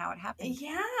happen how it happened.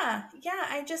 yeah,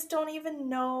 I just don't even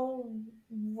know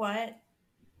what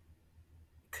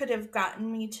could have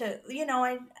gotten me to,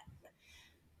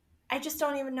 I just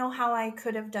don't even know how I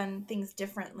could have done things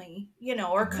differently,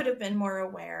 or Hmm. could have been more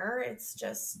aware. It's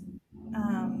just,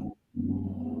 um,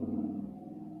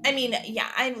 I mean,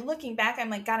 yeah, I'm looking back, I'm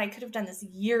like, God, I could have done this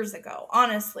years ago.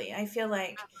 Honestly, I feel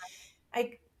like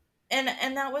I, and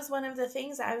that was one of the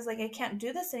things I was like, I can't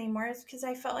do this anymore. Is because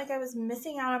I felt like I was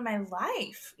missing out on my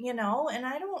life, and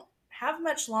I don't have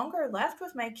much longer left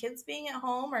with my kids being at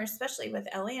home, or especially with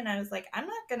Ellie. And I was like, I'm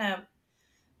not gonna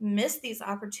miss these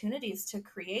opportunities to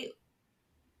create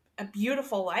a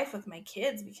beautiful life with my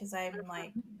kids because I'm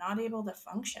like not able to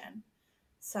function.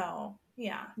 So,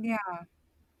 yeah, Yeah.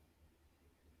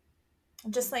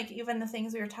 just like even the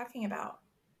things we were talking about,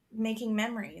 making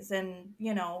memories and,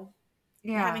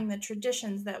 Yeah. having the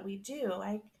traditions that we do.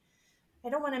 I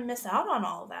don't want to miss out on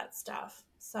all that stuff.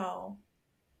 So,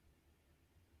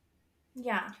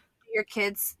 yeah. Do your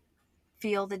kids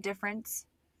feel the difference?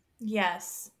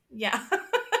 Yes. Yeah.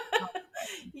 Oh,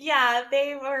 Yeah,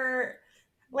 they were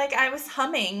like I was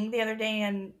humming the other day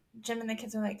and Jim and the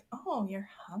kids were like, "Oh, you're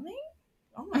humming?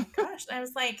 Oh my gosh." And I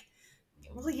was like,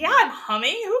 well, yeah, I'm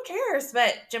humming. Who cares?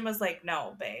 But Jim was like,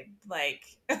 no, babe. Like,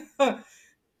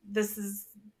 this is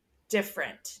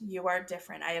different. You are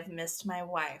different. I have missed my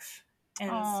wife. And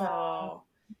oh, so,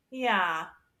 yeah,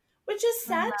 which is I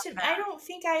sad love to, I that. don't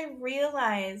think I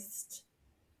realized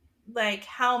like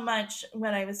how much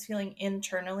what I was feeling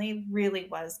internally really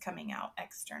was coming out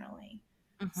externally.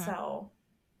 Hmm. So,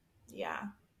 yeah.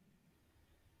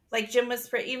 Like Jim was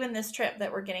for even this trip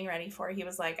that we're getting ready for, he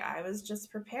was like, I was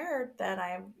just prepared that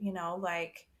I,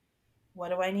 like what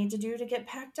do I need to do to get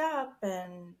packed up?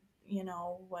 And,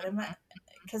 what am I,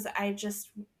 because I just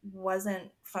wasn't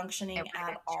It functioning would have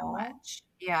at been too all. much.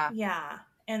 Yeah. Yeah.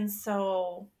 And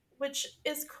so, which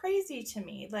is crazy to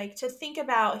me, like to think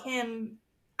about him.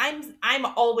 I'm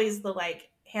always the like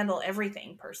handle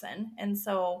everything person. And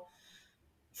so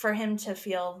for him to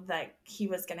feel that he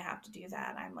was going to have to do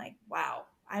that, I'm like, wow,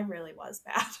 I really was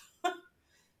bad.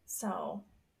 So,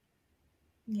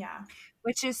 yeah.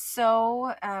 Which is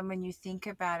so, when you think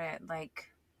about it,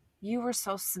 like you were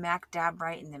so smack dab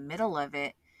right in the middle of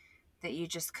it that you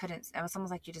just couldn't, it was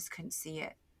almost like you just couldn't see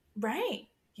it. Right.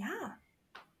 Yeah.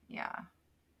 Yeah.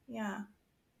 Yeah.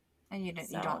 And you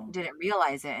So, didn't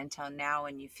realize it until now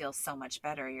when you feel so much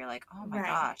better. You're like, oh my right.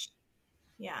 gosh.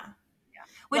 Yeah. Yeah.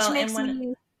 Which Well, and makes when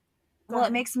me, go well, it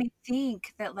ahead. makes me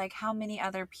think that like how many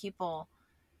other people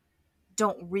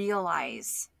don't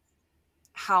realize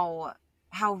how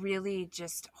really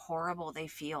just horrible they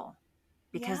feel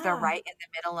because they're Yeah. right in the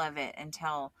middle of it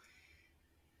until,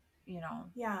 you know,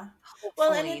 Yeah.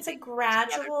 Well, and hopefully it's a they get to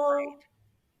the other gradual,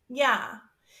 yeah.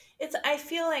 It's I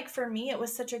feel like for me it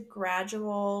was such a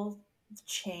gradual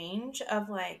change of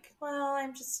like, well,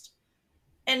 I'm just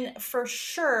and for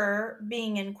sure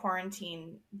being in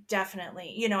quarantine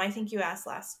definitely. I think you asked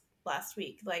last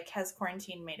week like has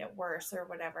quarantine made it worse or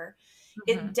whatever. side.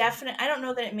 It definitely I don't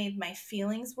know that it made my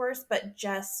feelings worse, but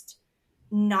just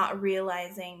not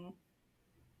realizing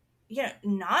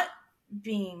not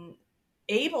being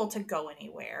able to go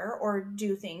anywhere or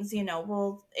do things,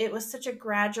 well, it was such a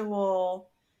gradual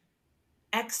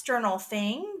external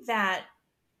thing that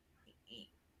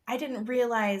I didn't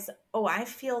realize, oh, I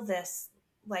feel this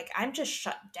like I'm just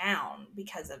shut down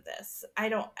because of this. I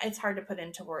don't it's hard to put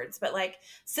into words, but like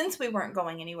since we weren't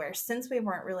going anywhere, since we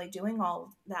weren't really doing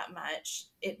all that much,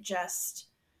 it just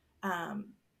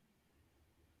um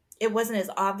it wasn't as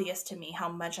obvious to me how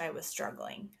much I was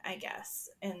struggling, I guess,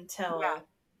 Yeah. until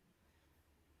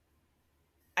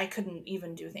I couldn't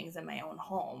even do things in my own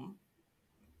home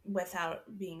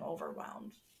without being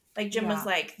overwhelmed. Like Jim was Yeah.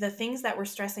 like, the things that were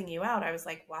stressing you out, I was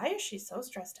like, why is she so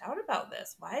stressed out about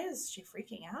this? Why is she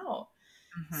freaking out?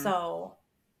 Hmm. So,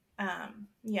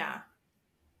 yeah.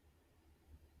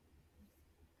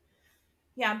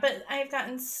 Yeah, but I've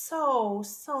gotten so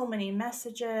many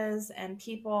messages and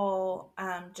people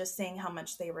just saying how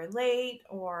much they relate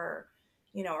or,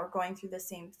 or going through the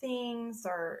same things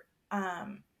or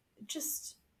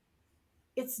just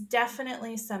it's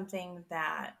definitely something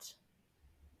that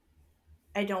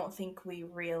I don't think we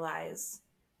realize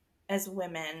as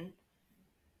women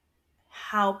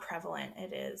how prevalent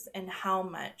it is and how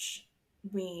much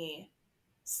we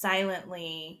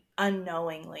silently,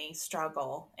 unknowingly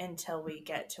struggle until we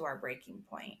get to our breaking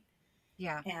point.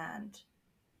 Yeah. And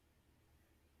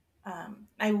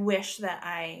I wish that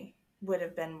I would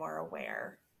have been more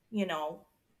aware, you know,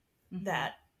 Hmm.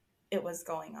 that it was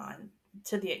going on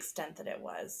to the extent that it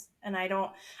was. And I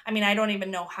don't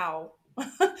even know how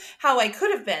how I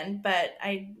could have been, but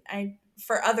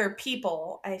for other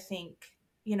people, I think,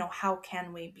 you know, how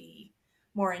can we be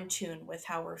more in tune with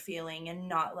how we're feeling and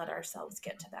not let ourselves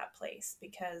get to that place?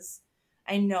 Because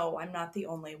I know I'm not the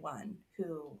only one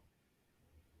who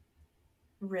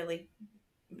really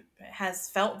has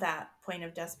felt that point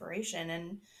of desperation,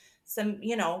 and some,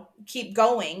 you know, keep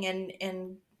going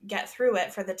and get through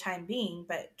it for the time being,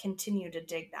 but continue to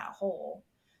dig that hole.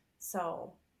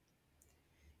 So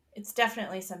it's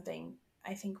definitely something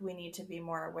I think we need to be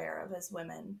more aware of as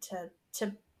women, to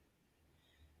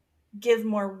give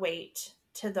more weight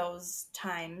to those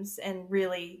times and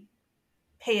really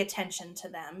pay attention to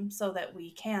them so that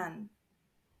we can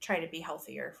try to be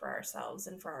healthier for ourselves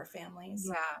and for our families.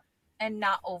 Yeah. And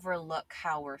not overlook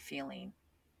how we're feeling.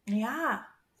 Yeah,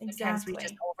 Sometimes we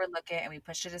just exactly. overlook it and we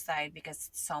push it aside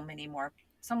because so many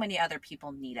other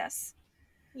people need us.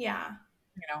 Yeah,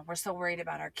 We're so worried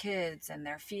about our kids and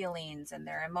their feelings and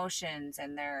their emotions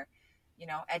and their,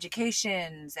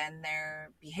 educations and their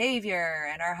behavior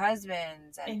and our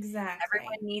husbands, and everyone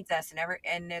exactly. needs us,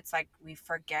 and it's like we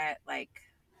forget, like,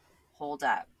 hold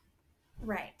up.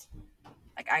 Right.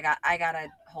 Like, I gotta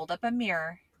hold up a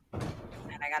mirror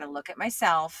and I gotta look at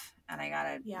myself and I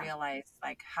gotta Yeah. realize,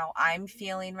 like, how I'm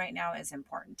feeling right now is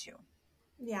important too.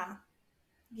 Yeah.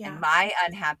 And Yeah. my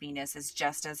unhappiness is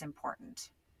just as important.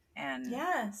 And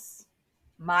Yes.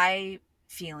 my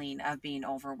feeling of being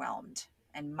overwhelmed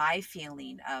and my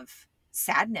feeling of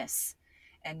sadness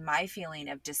and my feeling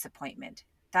of disappointment,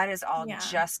 that is all Yeah.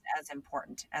 just as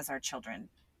important as our children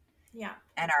Yeah.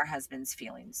 and our husband's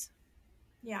feelings.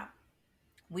 Yeah.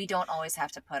 We don't always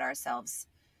have to put ourselves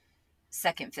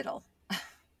second fiddle.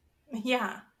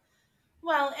 Yeah.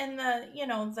 Well, and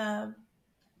the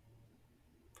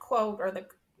quote or the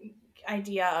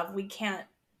idea of we can't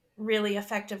really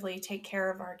effectively take care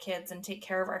of our kids and take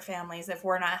care of our families if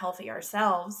we're not healthy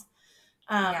ourselves,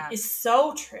 Yeah. is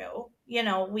so true. You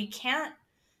know, we can't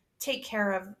take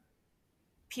care of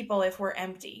people if we're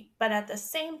empty, but at the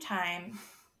same time,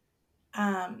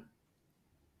 um,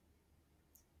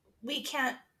 we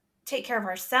can't take care of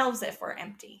ourselves if we're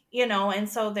empty, you know. And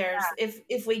so there's,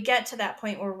 if we get to that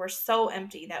point where we're so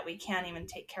empty that we can't even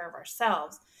take care of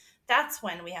ourselves, that's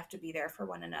when we have to be there for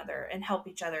one another and help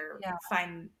each other Yeah.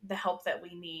 find the help that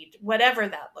we need, whatever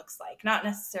that looks like. Not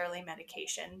necessarily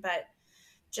medication, but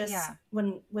just Yeah.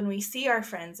 when we see our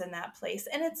friends in that place.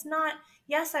 And it's not,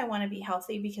 yes, I want to be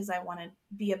healthy because I want to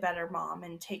be a better mom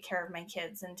and take care of my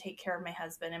kids and take care of my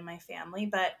husband and my family,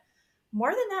 but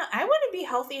more than that, I want to be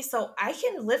healthy so I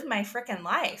can live my freaking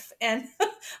life. And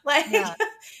like, Yeah.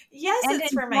 yes, And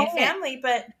it's for enjoy my it. family,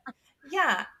 but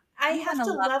yeah, I You want have to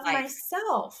to love love life.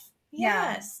 myself.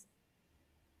 Yeah. Yes.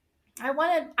 I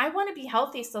want to be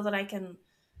healthy so that I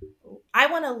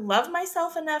want to love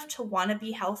myself enough to want to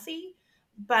be healthy,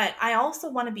 but I also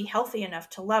want to be healthy enough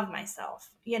to love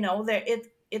myself. You know, Mhm.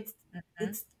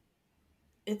 it's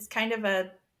it's kind of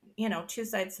a, you know, two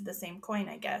sides to the same coin,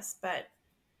 I guess, but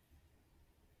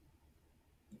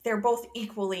they're both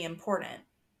equally important.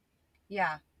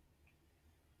 Yeah.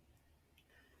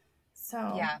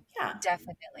 So, Yeah. yeah.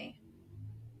 Definitely.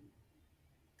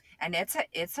 And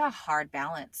it's a hard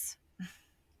balance.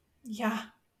 Yeah.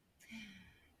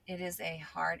 It is a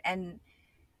hard, and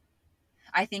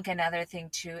I think another thing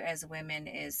too as women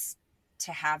is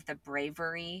to have the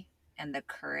bravery and the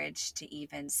courage to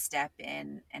even step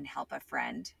in and help a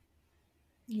friend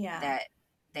Yeah.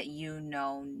 that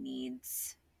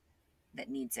needs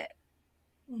it.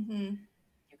 Mhm.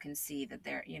 You can see that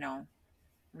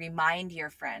remind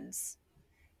your friends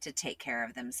to take care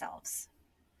of themselves,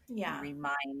 and Yeah.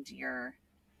 remind your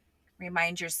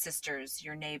sisters,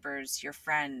 your neighbors, your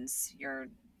friends, Yeah.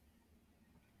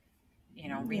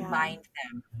 remind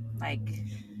them, like,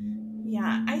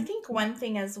 Yeah. I think one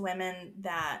thing as women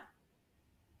that,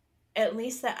 at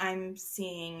least that I'm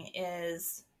seeing,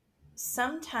 is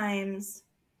sometimes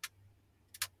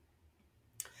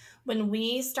when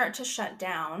we start to shut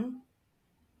down,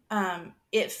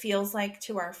 it feels like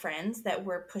to our friends that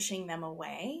we're pushing them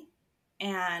away.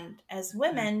 And as mm,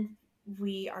 women,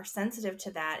 we are sensitive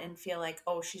to that and feel like,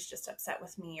 oh, she's just upset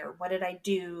with me, or what did I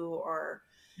do? Or,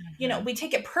 Mm-hmm. we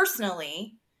take it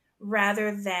personally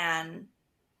rather than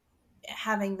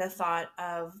having the thought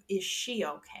of, is she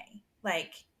okay?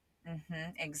 Like,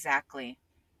 Mm-hmm. Exactly.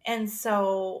 and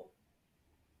so,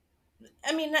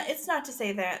 I mean, it's not to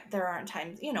say that there aren't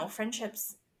times,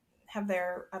 friendships have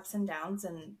their ups and downs,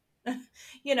 and,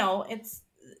 it's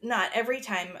not every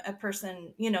time a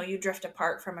person, you drift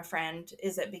apart from a friend,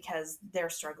 is it because they're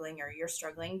struggling or you're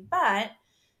struggling. But,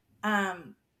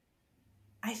 um,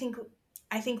 I think,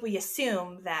 we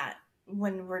assume that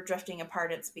when we're drifting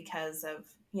apart, it's because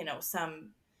of,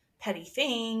 some petty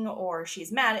thing, or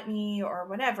she's mad at me or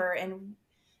whatever. And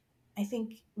I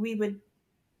think we would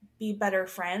be better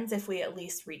friends if we at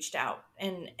least reached out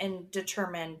and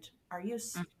determined,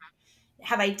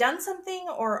 have I done something,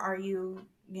 or are you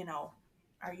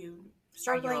Are you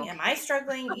struggling? Am I okay?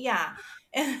 struggling? Yeah.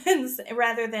 And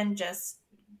rather than just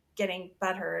getting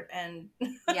butthurt and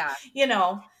Yeah. you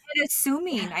know And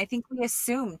assuming, I think we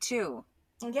assume too.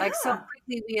 Like so yeah,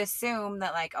 quickly we assume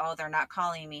that like, oh, they're not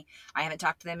calling me. I haven't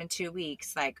talked to them in 2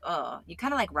 weeks. Like, oh, you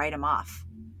kind of like write them off.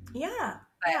 yeah,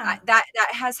 But yeah, that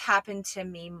has happened to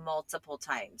me multiple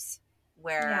times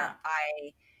where yeah,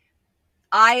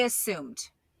 I assumed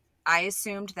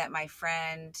that my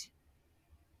friend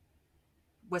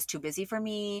was too busy for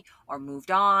me or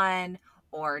moved on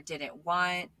or didn't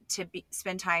want to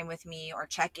spend time with me or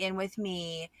check in with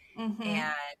me. mm-hmm,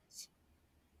 And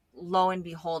lo and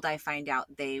behold, I find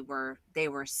out they were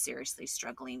seriously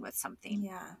struggling with something.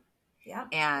 yeah, yeah,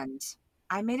 And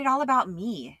I made it all about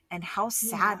me. And how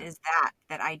sad yeah, is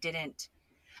that I didn't.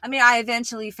 I mean, I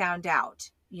eventually found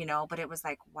out, but it was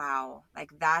like, wow,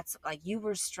 like that's like you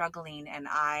were struggling and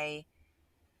I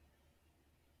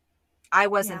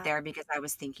wasn't yeah, there because I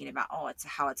was thinking about, oh, it's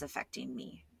how it's affecting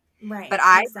me. But right,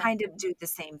 I kind of exactly, do the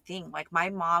same thing. Like my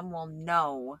mom will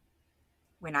know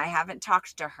when I haven't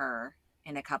talked to her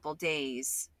in a couple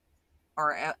days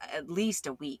or at least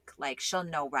a week. Like she'll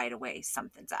know right away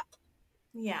something's up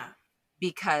yeah,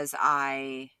 because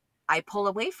I pull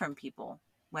away from people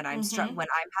when mm-hmm, when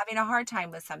I'm having a hard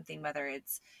time with something, whether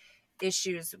it's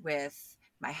issues with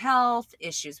my health,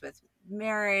 issues with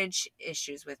marriage,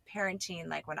 issues with parenting.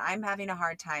 Like when I'm having a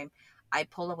hard time, I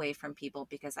pull away from people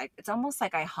because it's almost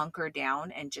like I hunker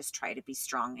down and just try to be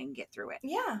strong and get through it.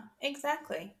 yeah,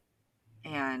 exactly,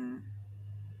 And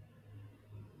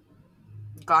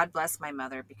God bless my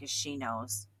mother because she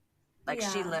knows. Like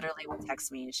she yeah, literally will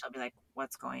text me and she'll be like,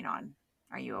 "What's going on?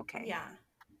 Are you okay?" yeah,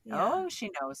 yeah, Oh,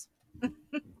 she knows.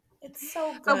 it's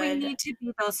so But we good. need to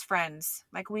be those friends.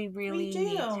 Like we We really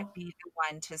need to do, be the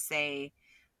one to say,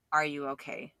 "Are you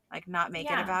okay?" Like not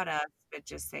make it yeah, about us, but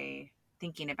just say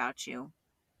thinking about you.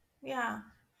 yeah,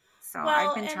 So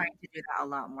I've well, been and trying to do that a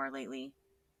lot more lately.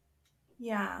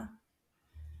 yeah,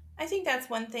 I think that's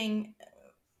one thing,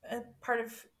 part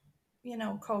of,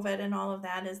 COVID and all of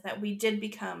that, is that we did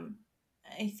become,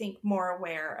 I think, more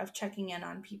aware of checking in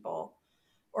on people,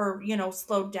 or,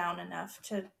 slowed down enough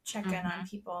to check in on Hmm.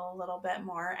 people a little bit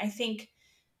more. I think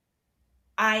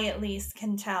I at least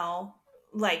can tell,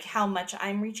 like, how much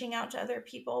I'm reaching out to other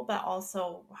people, but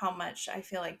also how much I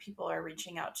feel like people are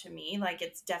reaching out to me. Like,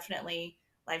 it's definitely,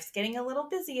 life's getting a little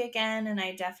busy again, and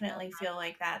I definitely feel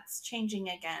like that's changing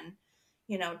again,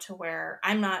 to where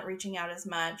I'm not reaching out as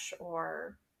much,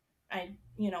 or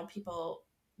people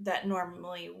that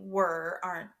normally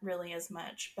aren't really as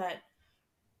much. But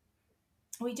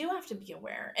we do have to be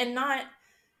aware, and not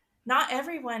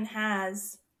everyone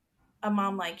has a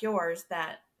mom like yours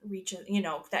that reaches,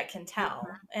 that can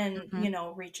tell, and, Hmm.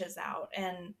 reaches out.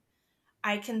 And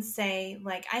I can say,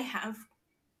 like, I have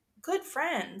good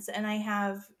friends, and I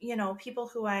have, people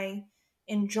who I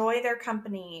enjoy their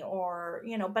company, or,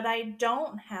 but I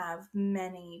don't have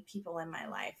many people in my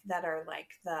life that are like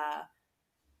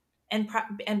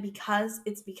and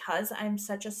because I'm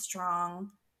such a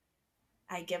strong,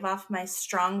 I give off my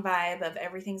strong vibe of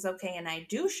everything's okay, and I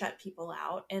do shut people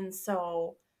out. And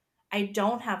so I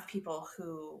don't have people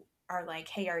who are like,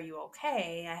 "Hey, are you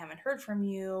okay? I haven't heard from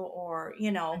you," or,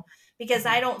 because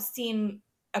Hmm. I don't seem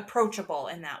approachable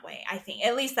in that way. I think,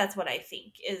 at least that's what I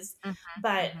think is. Hmm.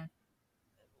 But Hmm.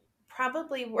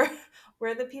 probably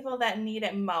we're the people that need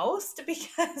it most,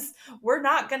 because we're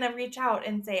not going to reach out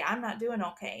and say, "I'm not doing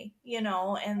okay,"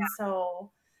 And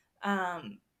so,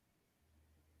 um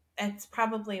it's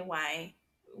probably why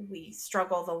we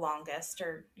struggle the longest,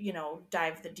 or,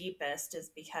 dive the deepest, is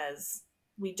because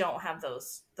we don't have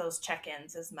those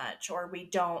check-ins as much, or we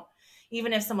don't,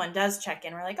 even if someone does check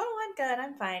in, we're like, "Oh, I'm good,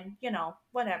 I'm fine," Hmm.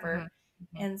 whatever.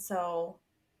 Hmm. And so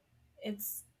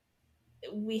it's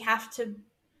we have to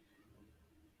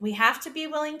we have to be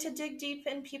willing to dig deep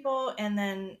in people, and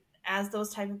then as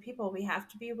those type of people, we have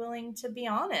to be willing to be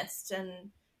honest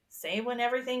and say when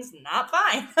everything's not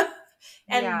fine.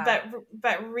 And Yeah.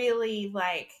 but really,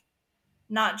 like,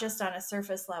 not just on a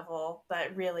surface level,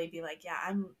 but really be like, yeah,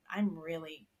 I'm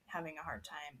really having a hard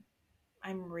time.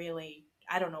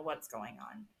 I don't know what's going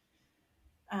on.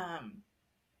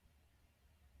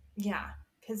 Yeah,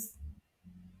 because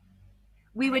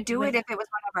We I would do with it if it was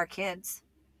one of our kids.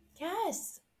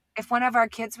 yes, If one of our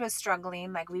kids was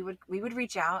struggling, like we would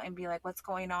reach out and be like, "What's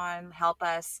going on? Help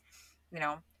us,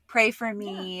 pray for yeah,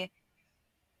 me,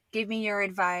 give me your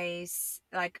advice."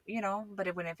 Like,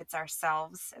 but when if it's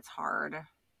ourselves, it's hard.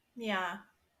 yeah,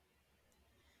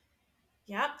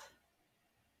 yep.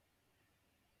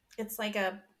 It's like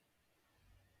a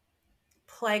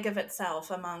plague of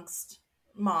itself amongst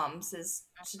moms is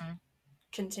to Mhm.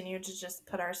 continue to just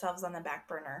put ourselves on the back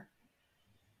burner.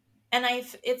 And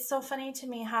it's so funny to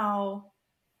me how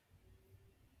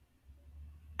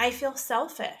I feel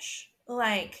selfish.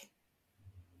 Like,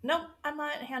 nope, I'm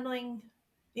not handling,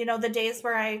 the days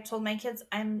where I told my kids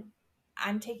I'm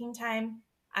taking time.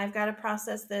 I've got to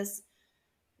process this.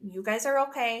 You guys are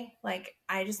okay. Like,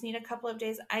 I just need a couple of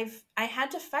days. I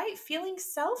had to fight feeling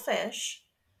selfish.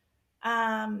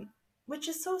 Um which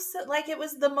is so like, it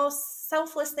was the most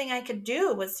selfless thing I could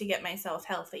do was to get myself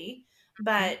healthy, Mhm.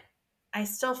 but I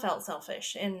still felt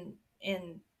selfish and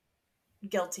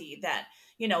guilty that,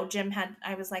 Jim had,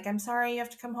 I was like, I'm sorry you have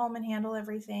to come home and handle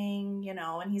everything,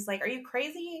 and he's like, are you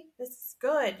crazy? This is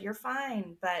good. You're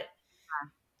fine. But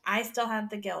I still had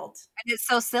the guilt. And it's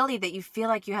so silly that you feel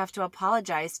like you have to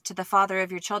apologize to the father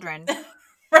of your children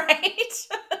Right?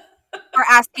 for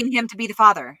asking him to be the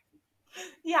father.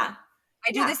 Yeah.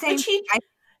 I do the Yeah. same thing.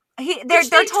 They're Which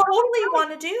they're they totally totally right.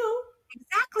 want to do.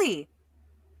 Exactly.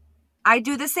 I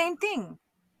do the same thing.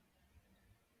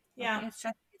 Yeah,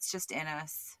 It's just in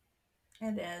us.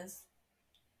 it is.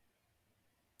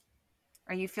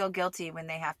 Or you feel guilty when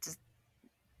they have to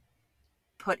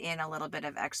put in a little bit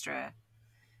of extra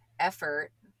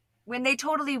effort when they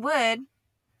totally would.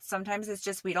 Sometimes it's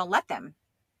just we don't let them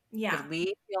because Yeah. we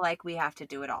feel like we have to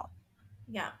do it all.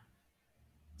 Yeah.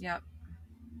 Yep.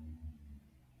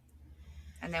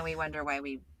 And then we wonder why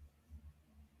we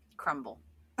crumble.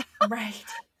 Right.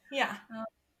 Yeah. Oh,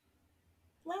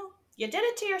 Well, you did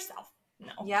it to yourself.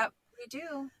 No. yep, we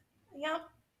do. Yep.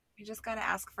 We just got to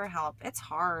ask for help. It's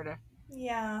hard.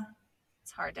 Yeah.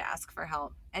 It's hard to ask for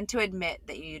help and to admit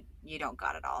that you don't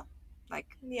got it all. Like,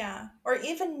 Yeah. Or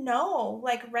even know,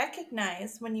 like,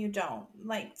 recognize when you don't.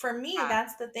 Like, for me, yeah,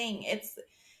 that's the thing.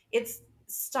 It's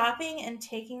stopping and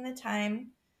taking the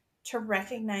time to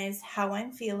recognize how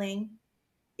I'm feeling.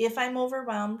 If I'm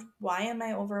overwhelmed, why am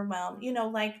I overwhelmed?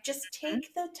 Like, just mhm,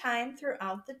 take the time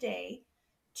throughout the day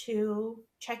to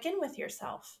check in with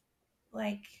yourself.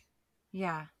 Like,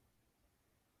 yeah,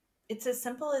 it's as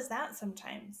simple as that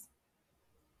sometimes.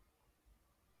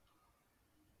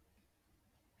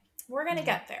 We're going to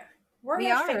yeah. get there. We're We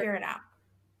going to are. figure it out.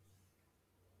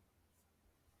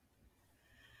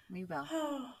 We will.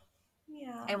 Oh,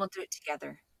 yeah. And we'll do it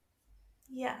together.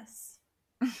 Yes.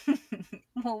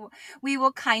 Well, we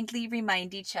will kindly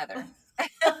remind each other.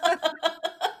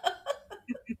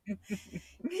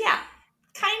 Yeah.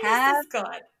 Kindness Have is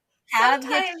good. have you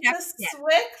Sometimes checked in?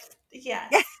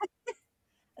 yes,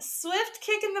 a swift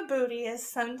kick in the booty is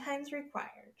sometimes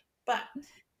required, but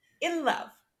in love.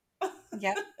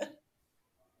 Yep.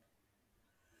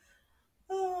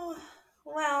 Oh,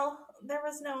 well, there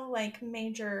was no like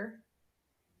major,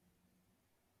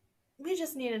 we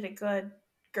just needed a good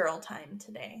girl time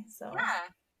today. So, Yeah.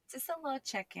 Just a little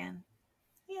check in.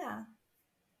 yeah,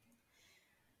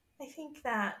 I think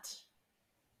that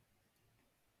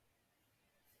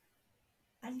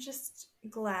I'm just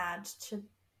glad to,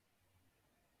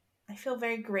 I feel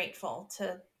very grateful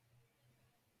to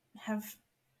have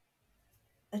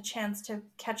a chance to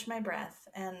catch my breath.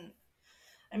 And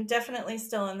I'm definitely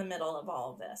still in the middle of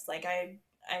all of this. Like, I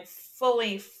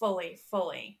fully, fully,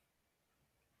 fully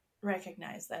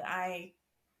recognize that I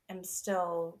am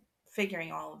still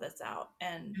figuring all of this out.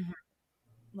 And Mhm.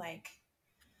 like,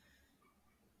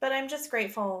 but I'm just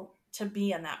grateful to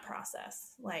be in that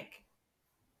process. Like,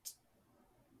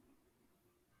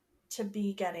 to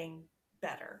be getting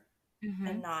better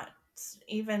and Mhm. not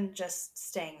even just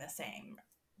staying the same.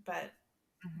 But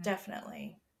Mhm.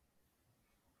 definitely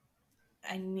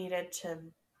I needed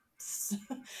to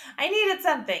I needed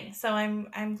something. So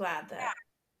I'm glad Yeah. that,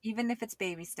 Even if it's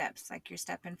baby steps, like you're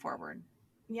stepping forward.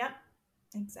 yep,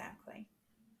 exactly.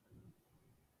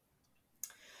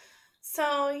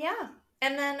 So yeah.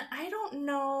 And then I don't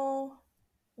know,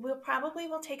 we'll probably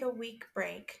will take a week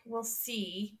break. We'll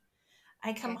see.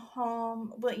 I come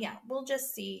home. Well, yeah, we'll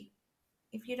just see.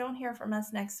 If you don't hear from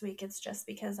us next week, it's just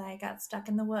because I got stuck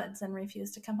in the woods and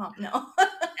refused to come home. No. And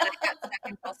I got stuck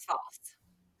in Post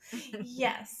Falls.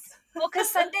 Yes. Well, because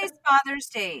Sunday's Father's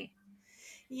Day.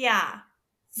 Yeah.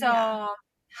 So Yeah.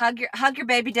 hug your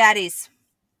baby daddies.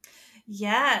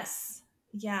 Yes.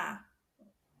 Yeah.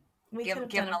 We Give could have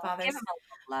give done him a Father's give him a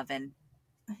little loving.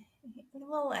 a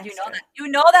little You know extra. that. You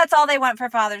know that's all they want for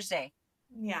Father's Day.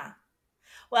 Yeah.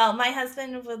 Well, my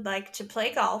husband would like to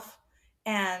play golf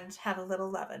and have a little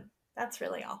lovin'. That's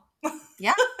really all.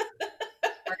 Yeah.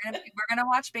 We're gonna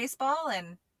watch baseball,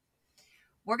 and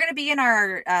we're gonna be in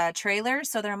our trailer,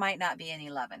 so there might not be any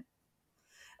loving.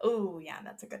 Oh, yeah,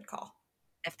 that's a good call.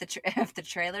 If if the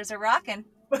trailers are rocking,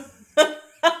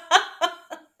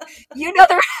 you know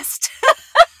the rest.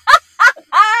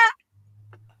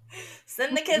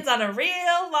 Send the kids on a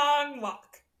real long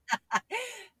walk.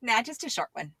 Nah, just a short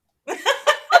one.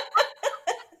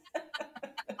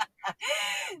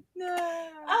 No.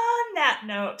 On that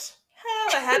note,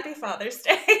 have a happy Father's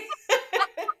Day.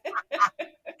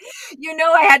 You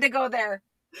know I had to go there.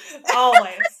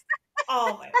 Always.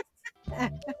 Always.